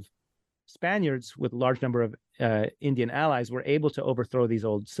number of Spaniards with large number of Indian allies were able to overthrow these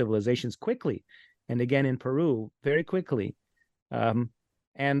old civilizations quickly. And again, in Peru, very quickly.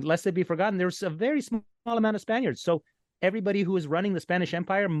 And lest it be forgotten, there was a very small amount of Spaniards. So everybody who was running the Spanish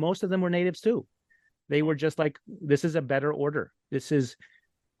Empire, most of them were natives too. They were just like, this is a better order. This is,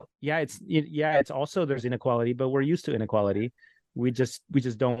 it's also, there's inequality, but we're used to inequality. We just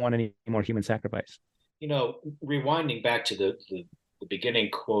don't want any more human sacrifice. Rewinding back to the beginning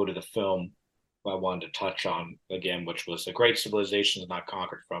quote of the film, I wanted to touch on again, which was, a great civilization is not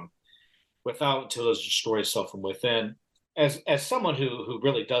conquered from without until it destroys itself from within. As someone who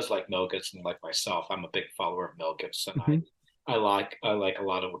really does like Mel Gibson, like myself, I'm a big follower of Mel Gibson. Mm-hmm. I like a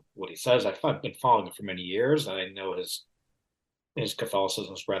lot of what he says. I've been following him for many years, and I know his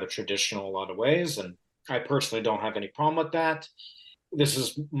Catholicism is rather traditional in a lot of ways, and I personally don't have any problem with that. This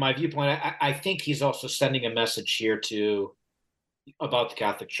is my viewpoint. I think he's also sending a message here about the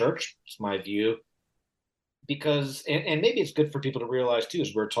Catholic Church. It's my view, because and maybe it's good for people to realize too,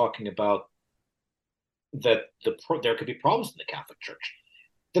 as we're talking about that there could be problems in the Catholic Church.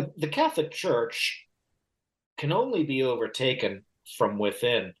 The Catholic Church can only be overtaken from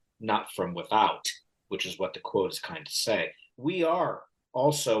within, not from without, which is what the quote is kind of say. We are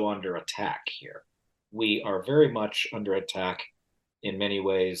also under attack here. We are very much under attack in many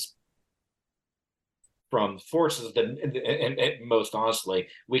ways from forces that, and most honestly,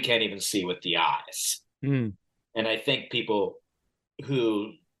 we can't even see with the eyes. Mm. And I think people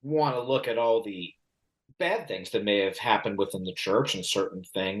who want to look at all the bad things that may have happened within the church and certain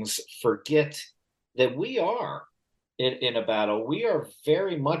things forget that we are in a battle. We are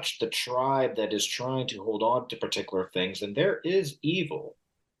very much the tribe that is trying to hold on to particular things, and there is evil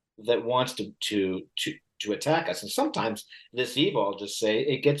that wants to attack us. And sometimes this evil, I'll just say,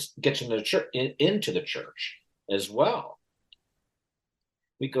 it gets into the church as well.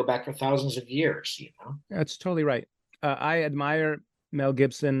 We go back for thousands of years, That's totally right. I admire Mel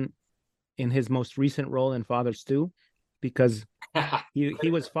Gibson in his most recent role in Father Stu, because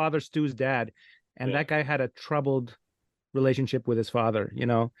he was Father Stu's dad, and that guy had a troubled relationship with his father.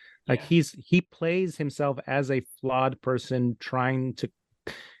 He plays himself as a flawed person trying to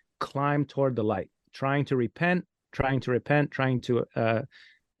climb toward the light, trying to repent, trying to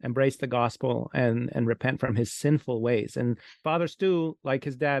embrace the gospel and repent from his sinful ways. And Father Stu, like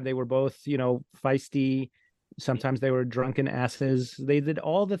his dad, they were both, feisty. Sometimes they were drunken asses. They did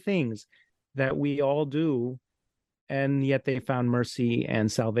all the things that we all do, and yet they found mercy and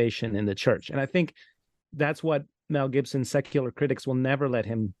salvation in the church. And I think that's what Mel Gibson's secular critics will never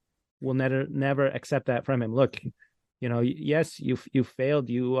never accept that from him. Look, yes, you failed.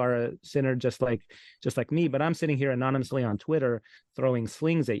 You are a sinner just like me, but I'm sitting here anonymously on Twitter throwing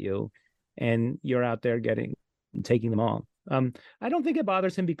slings at you, and you're out there taking them all. I don't think it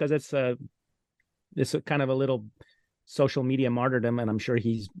bothers him because it's kind of a little social media martyrdom, and I'm sure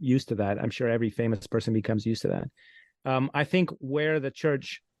he's used to that. I'm sure every famous person becomes used to that. I think where the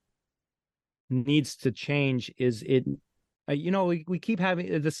church needs to change is we keep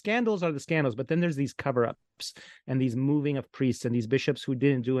having the scandals are the scandals, but then there's these cover-ups and these moving of priests and these bishops who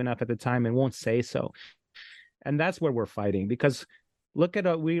didn't do enough at the time and won't say so. And that's where we're fighting, because look at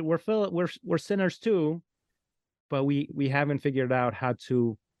we're sinners too, but we haven't figured out how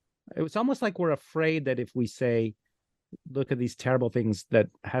to. It's almost like we're afraid that if we say, look at these terrible things that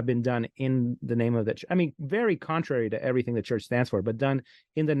have been done in the name of the church. I mean, very contrary to everything the church stands for, but done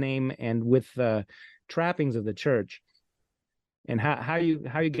in the name and with the trappings of the church. And how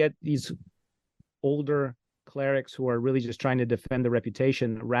you get these older clerics who are really just trying to defend the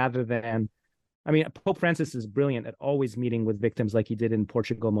reputation rather than, I mean, Pope Francis is brilliant at always meeting with victims, like he did in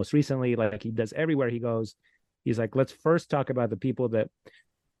Portugal most recently, like he does everywhere he goes. He's like, let's first talk about the people that,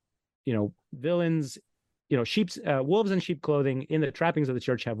 villains, wolves in sheep clothing in the trappings of the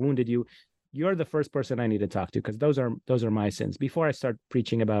church have wounded you. You're the first person I need to talk to, because those are my sins before I start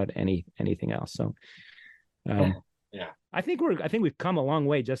preaching about anything else. So, yeah, I think we've come a long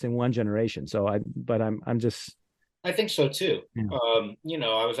way just in one generation. So I think so too. Yeah.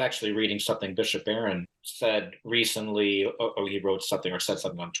 I was actually reading something Bishop Barron said recently. He wrote something or said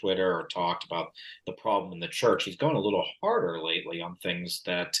something on Twitter or talked about the problem in the church. He's going a little harder lately on things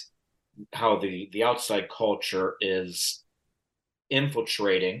that how the outside culture is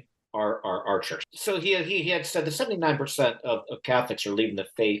infiltrating our church. So he had said that 79% of Catholics are leaving the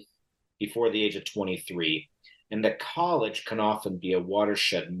faith before the age of 23, and that college can often be a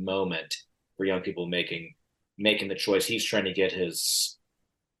watershed moment for young people making the choice. He's trying to get his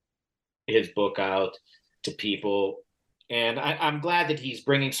book out to people, and I'm glad that he's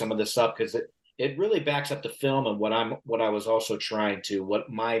bringing some of this up, because it really backs up the film and what I was also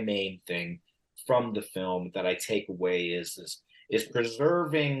what my main thing from the film that I take away is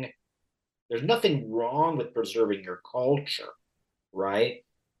preserving. There's nothing wrong with preserving your culture, right?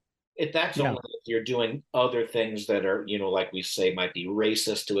 If that's only if you're doing other things that are, like we say, might be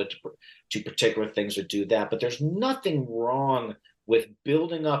racist to particular things or do that. But there's nothing wrong with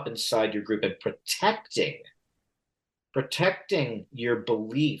building up inside your group and protecting your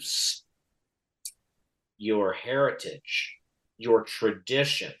beliefs, your heritage, your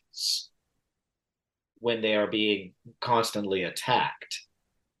traditions when they are being constantly attacked.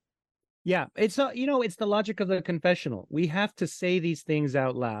 Yeah, it's it's the logic of the confessional. We have to say these things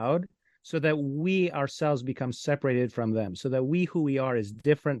out loud so that we ourselves become separated from them, so that who we are is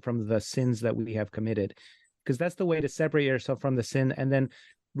different from the sins that we have committed, because that's the way to separate yourself from the sin and then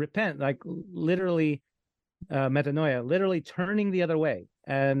repent, like literally metanoia, literally turning the other way.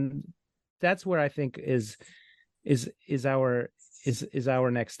 And that's where I think is our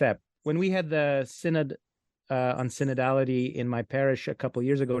next step. When we had the synod on synodality in my parish a couple of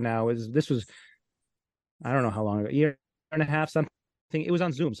years ago now, this was I don't know how long ago, a year and a half, something. It was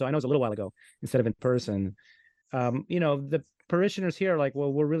on Zoom, so I know it's a little while ago instead of in person. The parishioners here are like,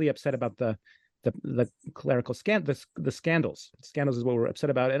 well, we're really upset about the clerical the scandals. Scandals is what we're upset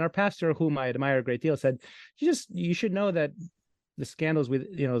about. And our pastor, whom I admire a great deal, said, you should know that the scandals with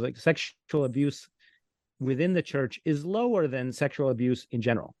like sexual abuse within the church is lower than sexual abuse in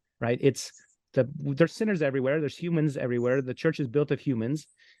general, right? There's sinners everywhere. There's humans everywhere. The church is built of humans.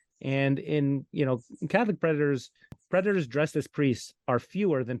 And in, Catholic predators dressed as priests are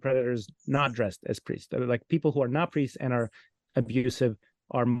fewer than predators not dressed as priests. They're like people who are not priests and are abusive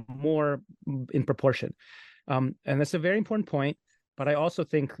are more in proportion. And that's a very important point. But I also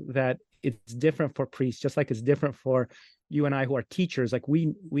think that it's different for priests, just like it's different for you and I who are teachers. Like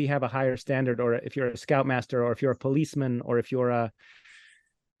we have a higher standard, or if you're a scoutmaster, or if you're a policeman, or if you're a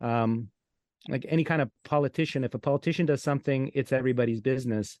like any kind of politician. If a politician does something, it's everybody's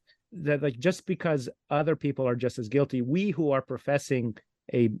business. That like just because other people are just as guilty, we who are professing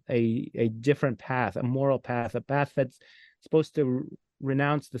a different path, a moral path, a path that's supposed to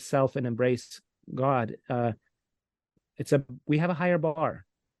renounce the self and embrace God, we have a higher bar.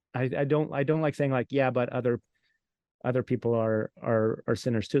 I don't like saying like, yeah, but other people are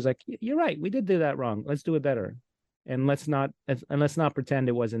sinners too. It's like, you're right, we did do that wrong. Let's do it better. And let's not pretend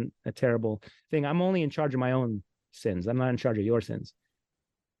it wasn't a terrible thing. I'm only in charge of my own sins. I'm not in charge of your sins.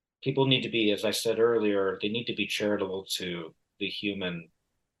 People need to be, as I said earlier, they need to be charitable to the human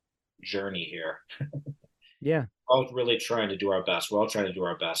journey here. Yeah. We're all really trying to do our best. We're all trying to do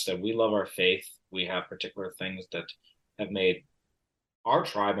our best. And we love our faith. We have particular things that have made our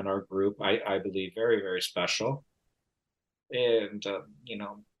tribe and our group, I believe, very, very special. And,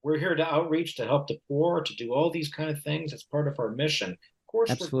 we're here to outreach, to help the poor, to do all these kind of things. It's part of our mission. Of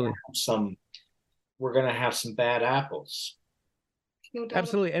course, absolutely. We're going to have some bad apples. No doubt.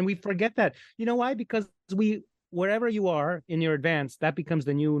 Absolutely. And we forget that. You know why? Because wherever you are in your advance, that becomes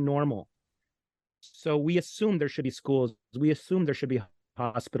the new normal. So we assume there should be schools. We assume there should be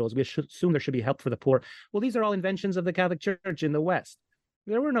hospitals. We assume there should be help for the poor. Well, these are all inventions of the Catholic Church in the West.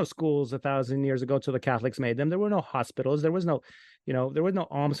 There were no schools 1,000 years ago till the Catholics made them. There were no hospitals. There was no, there was no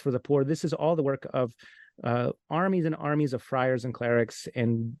alms for the poor. This is all the work of armies and armies of friars and clerics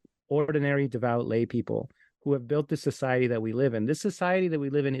and ordinary devout lay people who have built this society that we live in. This society that we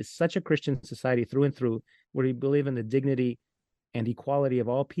live in is such a Christian society through and through, where we believe in the dignity and equality of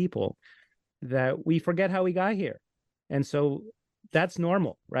all people, that we forget how we got here. And so that's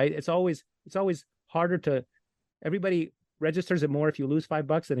normal, right? It's always harder to, everybody registers it more if you lose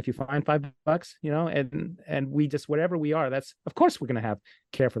 $5 than if you find $5, and we just, whatever we are, that's, of course we're going to have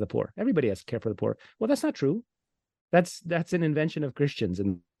care for the poor. Everybody has care for the poor. Well, that's not true. That's an invention of Christians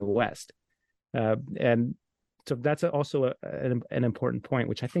in the West. And so that's also an important point,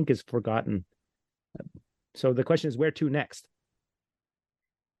 which I think is forgotten. So the question is, where to next?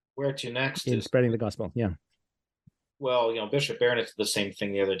 Where to next in is spreading the gospel. Yeah. Well, Bishop Barron said the same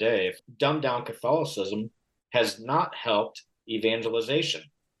thing the other day. If dumbed down Catholicism has not helped evangelization.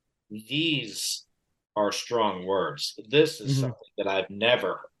 These are strong words. This is something that I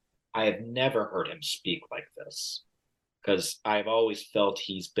have never heard him speak like this, because I've always felt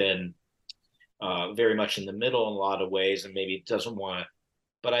he's been very much in the middle in a lot of ways, and maybe doesn't want to.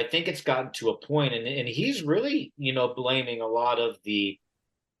 But I think it's gotten to a point, and he's really, blaming a lot of the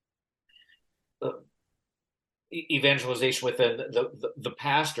evangelization within the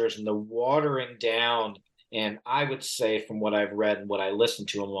pastors and the watering down. And I would say, from what I've read and what I listened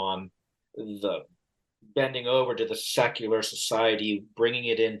to him on, the bending over to the secular society, bringing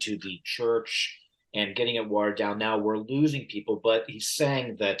it into the church and getting it watered down. Now we're losing people, but he's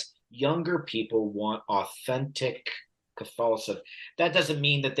saying that younger people want authentic Catholicism. That doesn't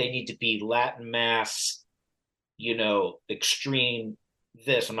mean that they need to be Latin Mass, extreme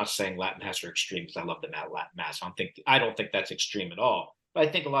this. I'm not saying Latin Mass are extreme, because I love the Latin Mass. I don't think that's extreme at all. But I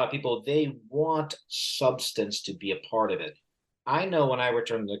think a lot of people, they want substance to be a part of it. I know when I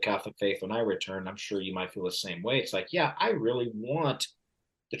return to the Catholic faith, I'm sure you might feel the same way. It's like, yeah, I really want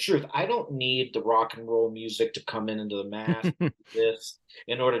the truth. I don't need the rock and roll music to come into the Mass this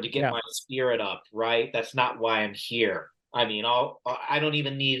in order to get my spirit up, right? That's not why I'm here. I mean, I don't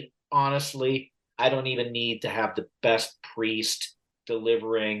even need, honestly, I don't even need to have the best priest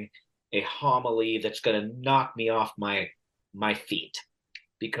delivering a homily that's going to knock me off my feet,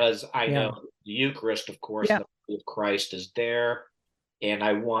 because I know the Eucharist, of course, the body of Christ is there, and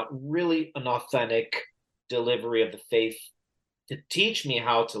I want really an authentic delivery of the faith to teach me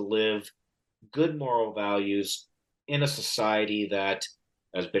how to live good moral values in a society that,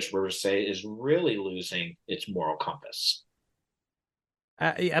 as Bishop Rivers say, is really losing its moral compass.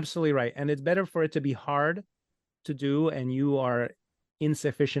 Absolutely right. And it's better for it to be hard to do, and you are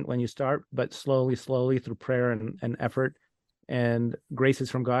insufficient when you start, but slowly through prayer and effort and graces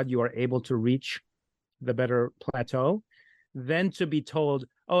from God, you are able to reach the better plateau, than to be told,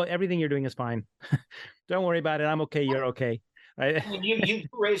 oh, everything you're doing is fine. Don't worry about it. I'm okay. You're okay. Right? I mean, you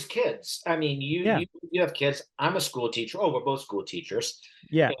raise kids. I mean, you have kids. I'm a school teacher. Oh, we're both school teachers.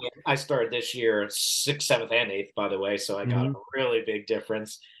 Yeah. And I started this year 6th, 7th, and 8th, by the way. So I got a really big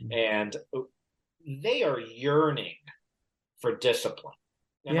difference. And they are yearning for discipline.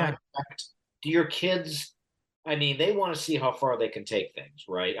 And I expect your kids, I mean, they want to see how far they can take things,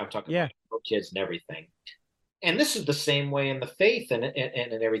 right? I'm talking about kids and everything. And this is the same way in the faith and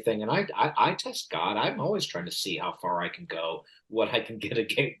everything. And I test God. I'm always trying to see how far I can go, what I can get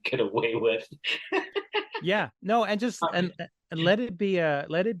away with. And just and let it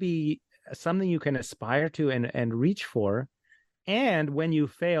be something you can aspire to and reach for. And when you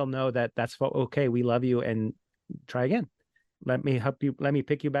fail, know that that's okay. We love you, and try again. Let me help you. Let me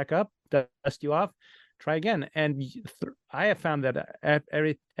pick you back up, dust you off, try again. And I have found that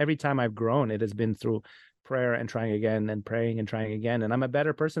every time I've grown, it has been through prayer and trying again, and praying and trying again. And I'm a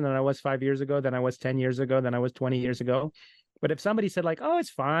better person than I was 5 years ago, than I was 10 years ago, than I was 20 years ago. But if somebody said like, oh, it's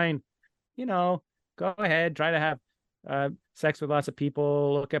fine, go ahead, try to have sex with lots of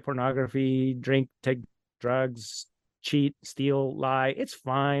people, look at pornography, drink, take drugs, cheat, steal, lie, it's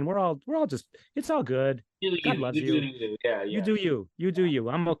fine. We're all just, it's all good. God loves you. You do you. You do you.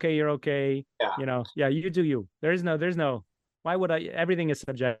 I'm okay. You're okay. You do you. There's no. Why would I? Everything is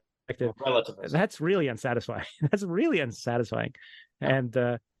subjective. Relativism. That's really unsatisfying. That's really unsatisfying. And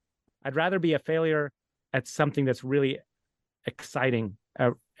I'd rather be a failure at something that's really exciting,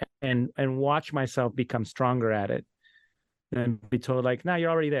 and watch myself become stronger at it, than be told like, "No,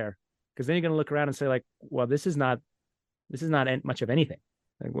 you're already there." Because then you're going to look around and say like, "Well, this is not much of anything."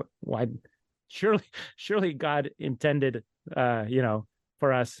 Like, why? Surely God intended,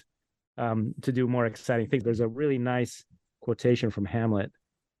 for us to do more exciting things. There's a really nice quotation from Hamlet.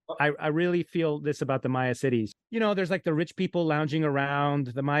 I really feel this about the Maya cities. There's like the rich people lounging around,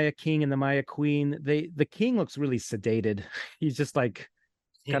 the Maya king and the Maya queen. The king looks really sedated. He's just like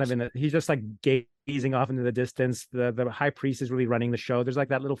kind of he's just like gazing off into the distance. The high priest is really running the show. There's like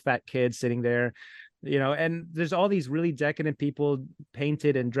that little fat kid sitting there, and there's all these really decadent people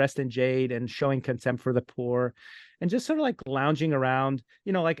painted and dressed in jade and showing contempt for the poor and just sort of like lounging around,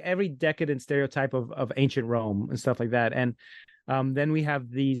 like every decadent stereotype of ancient Rome and stuff like that. And then we have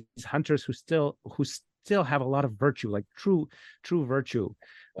these hunters who still have a lot of virtue, like true virtue.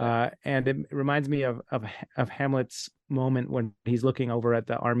 And it reminds me of Hamlet's moment when he's looking over at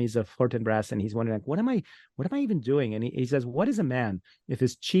the armies of Fortinbras and he's wondering, like, what am I even doing? And he says, what is a man if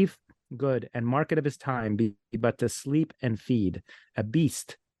his chief good and market of his time be but to sleep and feed, a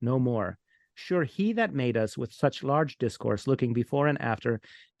beast no more? Sure, he that made us with such large discourse, looking before and after,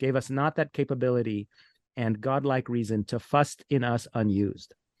 gave us not that capability and godlike reason to fuss in us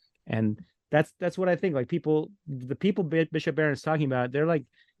unused. And that's what I think. Like the people Bishop Barron's talking about, they're like,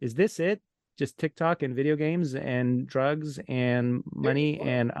 is this it? Just TikTok and video games and drugs and money,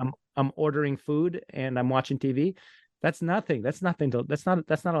 and I'm ordering food and I'm watching TV. That's nothing. That's not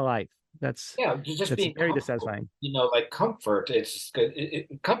a life. That's just being very dissatisfying. Like comfort. It's good.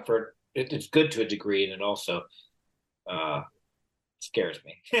 Comfort. It's good to a degree, and it also scares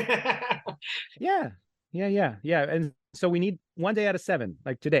me. Yeah. And so we need 1 day out of 7,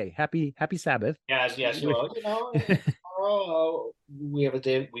 like today. Happy Sabbath. Yes. Well, tomorrow we have a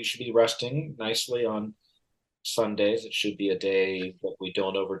day. We should be resting nicely on Sundays. It should be a day that we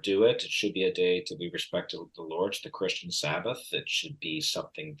don't overdo it. It should be a day to be respectful of the Lord, the Christian Sabbath. It should be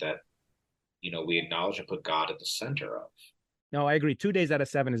something that we acknowledge and put God at the center of. No, I agree. 2 days out of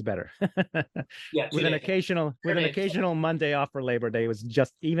 7 is better. Yeah, with an occasional Monday off for Labor Day was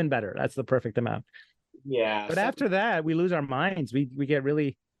just even better. That's the perfect amount. Yeah. But after that, we lose our minds. We get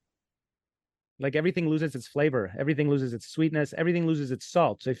really, like, everything loses its flavor. Everything loses its sweetness. Everything loses its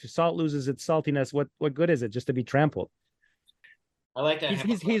salt. So if salt loses its saltiness, what good is it just to be trampled? I like that.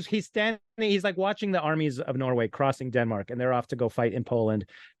 He's standing. He's like watching the armies of Norway crossing Denmark, and they're off to go fight in Poland.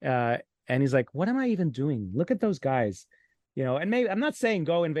 And he's like, "What am I even doing? Look at those guys." And maybe I'm not saying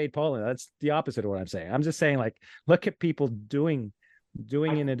go invade Poland. That's the opposite of what I'm saying. I'm just saying, like, look at people doing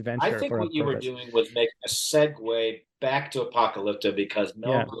an adventure. I think what you were doing was making a segue back to Apocalypto because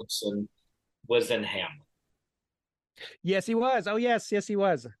Mel Gibson was in Hamlet. Yes, he was. Oh, yes, he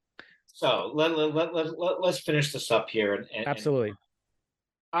was. So let's finish this up here. And absolutely.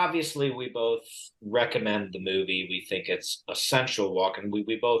 Obviously, we both recommend the movie. We think it's essential walk, and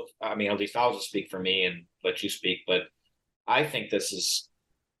we both. I mean, at least I'll just speak for me and let you speak. But I think this is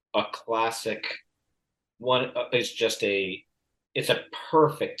a classic. One is just it's a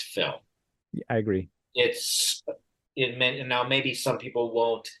perfect film. I agree. Now maybe some people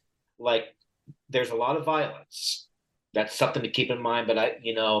won't like. There's a lot of violence. That's something to keep in mind. But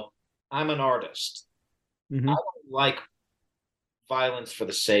I'm an artist. Mm-hmm. I don't like violence for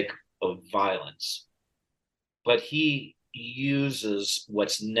the sake of violence, but he uses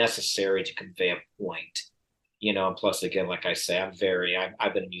what's necessary to convey a point. And plus, again, like I say, I've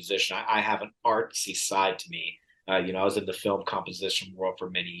been a musician. I have an artsy side to me. I was in the film composition world for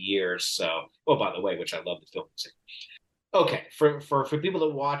many years. So, by the way, which I love the film music. Okay, for people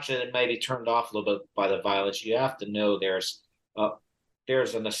to watch it and maybe turned off a little bit by the violence, you have to know there's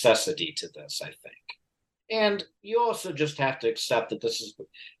a necessity to this, I think. And you also just have to accept that this is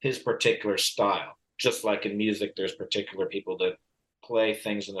his particular style. Just like in music, there's particular people that play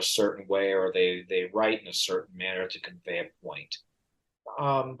things in a certain way or they write in a certain manner to convey a point.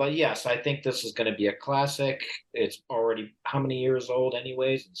 But yes, I think this is going to be a classic. It's already how many years old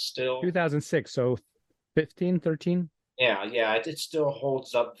anyways? And still 2006, so 15, 13? Yeah, it still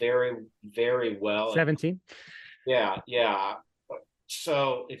holds up very, very well. 17? Yeah.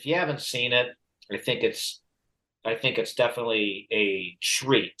 So if you haven't seen it, I think it's definitely a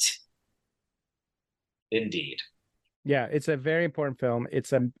treat. Indeed. Yeah, it's a very important film.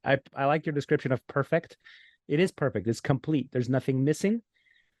 I like your description of perfect. It is perfect. It's complete. There's nothing missing.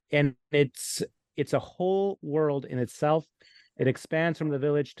 And it's a whole world in itself. It expands from the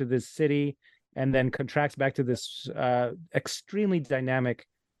village to this city and then contracts back to this extremely dynamic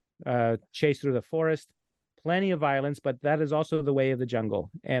chase through the forest. Plenty of violence, but that is also the way of the jungle.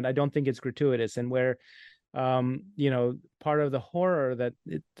 And I don't think it's gratuitous. And where, part of the horror that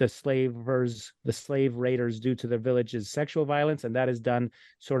the slave raiders do to their village is sexual violence. And that is done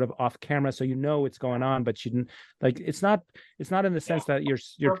sort of off camera. So what's going on, but you didn't it's not in the sense that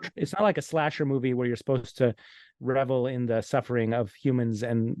it's not like a slasher movie where you're supposed to revel in the suffering of humans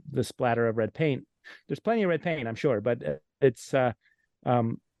and the splatter of red paint. There's plenty of red paint, I'm sure, but it's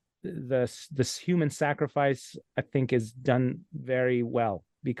this human sacrifice, I think, is done very well,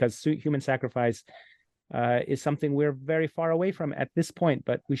 because human sacrifice is something we're very far away from at this point,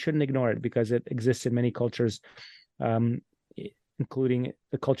 but we shouldn't ignore it because it exists in many cultures, including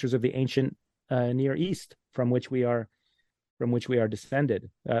the cultures of the ancient Near East, from which we are descended,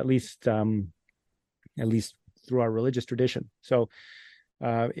 at least through our religious tradition. So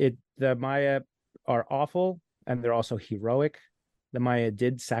the Maya are awful, and they're also heroic. The Maya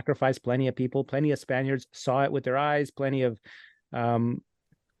did sacrifice plenty of people. Plenty of Spaniards saw it with their eyes. Plenty of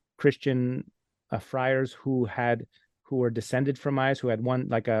Christian friars who were descended from Mayas, who had one,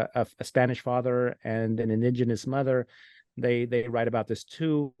 like a Spanish father and an indigenous mother. They write about this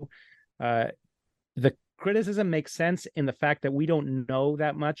too. The criticism makes sense in the fact that we don't know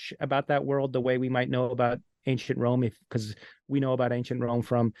that much about that world the way we might know about ancient Rome, because we know about ancient Rome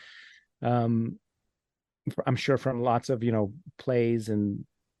from I'm sure from lots of plays and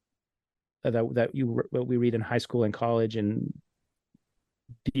that we read in high school and college, and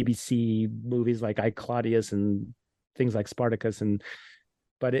BBC movies like I, Claudius, and things like Spartacus.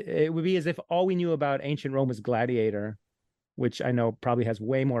 But it would be as if all we knew about ancient Rome was Gladiator, which I know probably has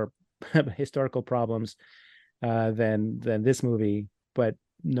way more historical problems than this movie, but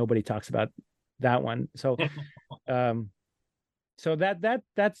nobody talks about that one. So so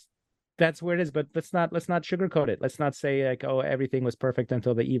that's where it is. But let's not sugarcoat it. Let's not say like, oh, everything was perfect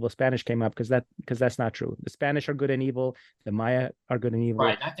until the evil Spanish came up, because that's not true. The Spanish are good and evil. The Maya are good and evil.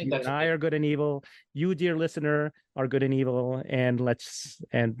 Right. I think you and I are good and evil. You, dear listener, are good and evil. And let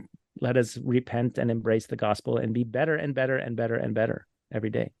us repent and embrace the gospel and be better and better and better and better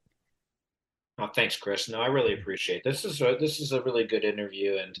every day. Oh, thanks, Chris. No, I really appreciate it. This is a really good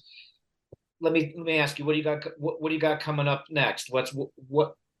interview. And let me ask you, what do you got coming up next?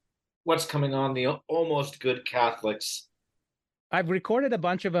 What's coming on the Almost Good Catholics? I've recorded a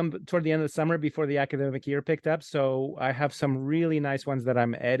bunch of them toward the end of the summer before the academic year picked up. So I have some really nice ones that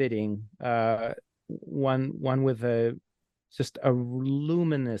I'm editing. One with just a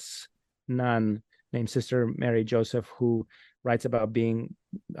luminous nun named Sister Mary Joseph, who writes about being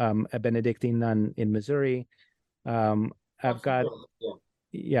a Benedictine nun in Missouri. I've got,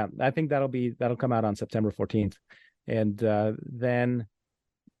 yeah, I think that'll come out on September 14th. And then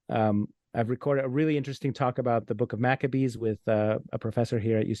I've recorded a really interesting talk about the Book of Maccabees with a professor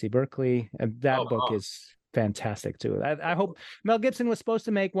here at UC Berkeley, and that book is fantastic too. I hope Mel Gibson was supposed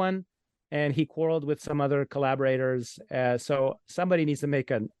to make one, and he quarreled with some other collaborators. So somebody needs to make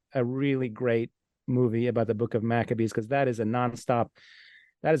a really great movie about the Book of Maccabees, because that is a nonstop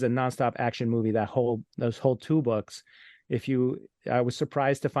action movie. Those whole two books. I was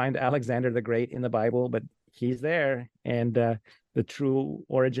surprised to find Alexander the Great in the Bible, but he's there, and the true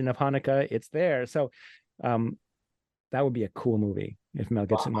origin of Hanukkah, it's there. So that would be a cool movie if Mel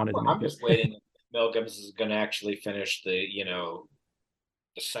Gibson wanted to make it. I'm just waiting. Mel Gibson is going to actually finish the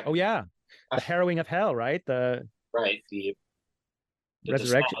second. Oh yeah, the harrowing of hell, right? The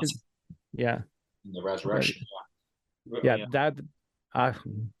resurrection. Yeah. The resurrection. Yeah, that.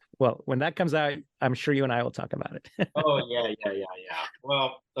 Well, when that comes out, I'm sure you and I will talk about it. Oh yeah.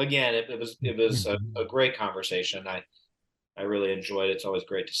 Well, again, it was a great conversation. I really enjoyed it. It's always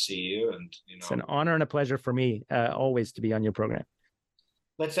great to see you, and it's an honor and a pleasure for me always to be on your program.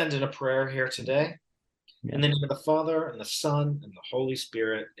 Let's end in a prayer here today. Yeah. In the name of the Father, and the Son, and the Holy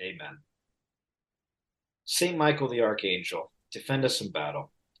Spirit. Amen. Saint Michael the Archangel, defend us in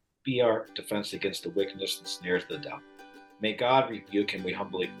battle. Be our defense against the wickedness and snares of the devil. May God rebuke him, we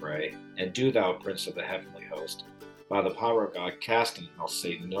humbly pray. And do thou, Prince of the heavenly host, by the power of God, cast in hell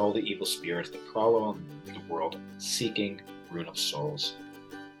Satan and all the evil spirits that prowl on the world, seeking ruin of souls.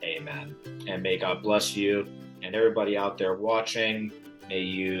 Amen. And may God bless you and everybody out there watching. May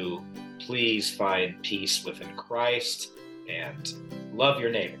you please find peace within Christ and love your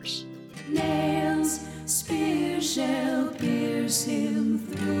neighbors. Nails, spears shall pierce him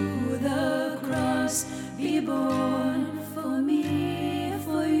through the cross. Be born for me,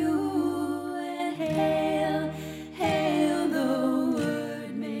 for you, and hail, hail the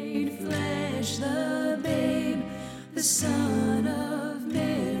Word made flesh, the babe, the Son of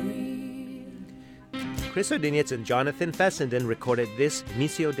Mary. Chris Odinitz and Jonathan Fessenden recorded this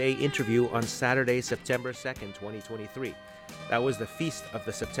Missio Dei interview on Saturday, September 2nd, 2023. That was the Feast of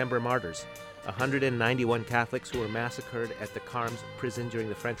the September Martyrs, 191 Catholics who were massacred at the Carmes prison during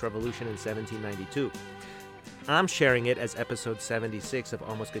the French Revolution in 1792. I'm sharing it as episode 76 of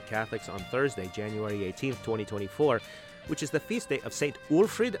Almost Good Catholics on Thursday, January 18th, 2024. which is the feast day of Saint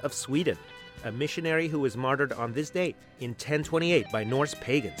Ulfrid of Sweden, a missionary who was martyred on this date in 1028 by Norse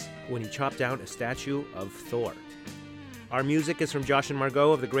pagans when he chopped down a statue of Thor. Our music is from Josh and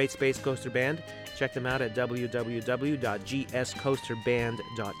Margot of the Great Space Coaster Band. Check them out at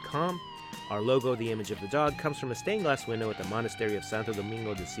www.gscoasterband.com. Our logo, the image of the dog, comes from a stained glass window at the Monastery of Santo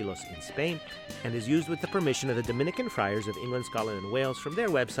Domingo de Silos in Spain and is used with the permission of the Dominican Friars of England, Scotland, and Wales from their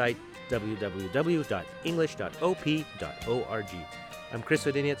website, www.english.op.org. I'm Chris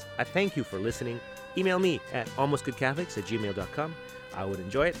Odinitz. I thank you for listening. Email me at almostgoodcatholics@gmail.com. I would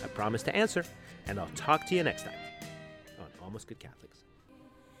enjoy it. I promise to answer. And I'll talk to you next time on Almost Good Catholics.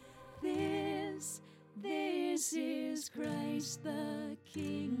 This is Christ the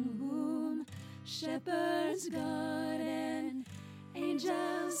King, whom shepherds guard and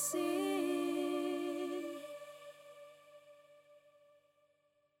angels sing.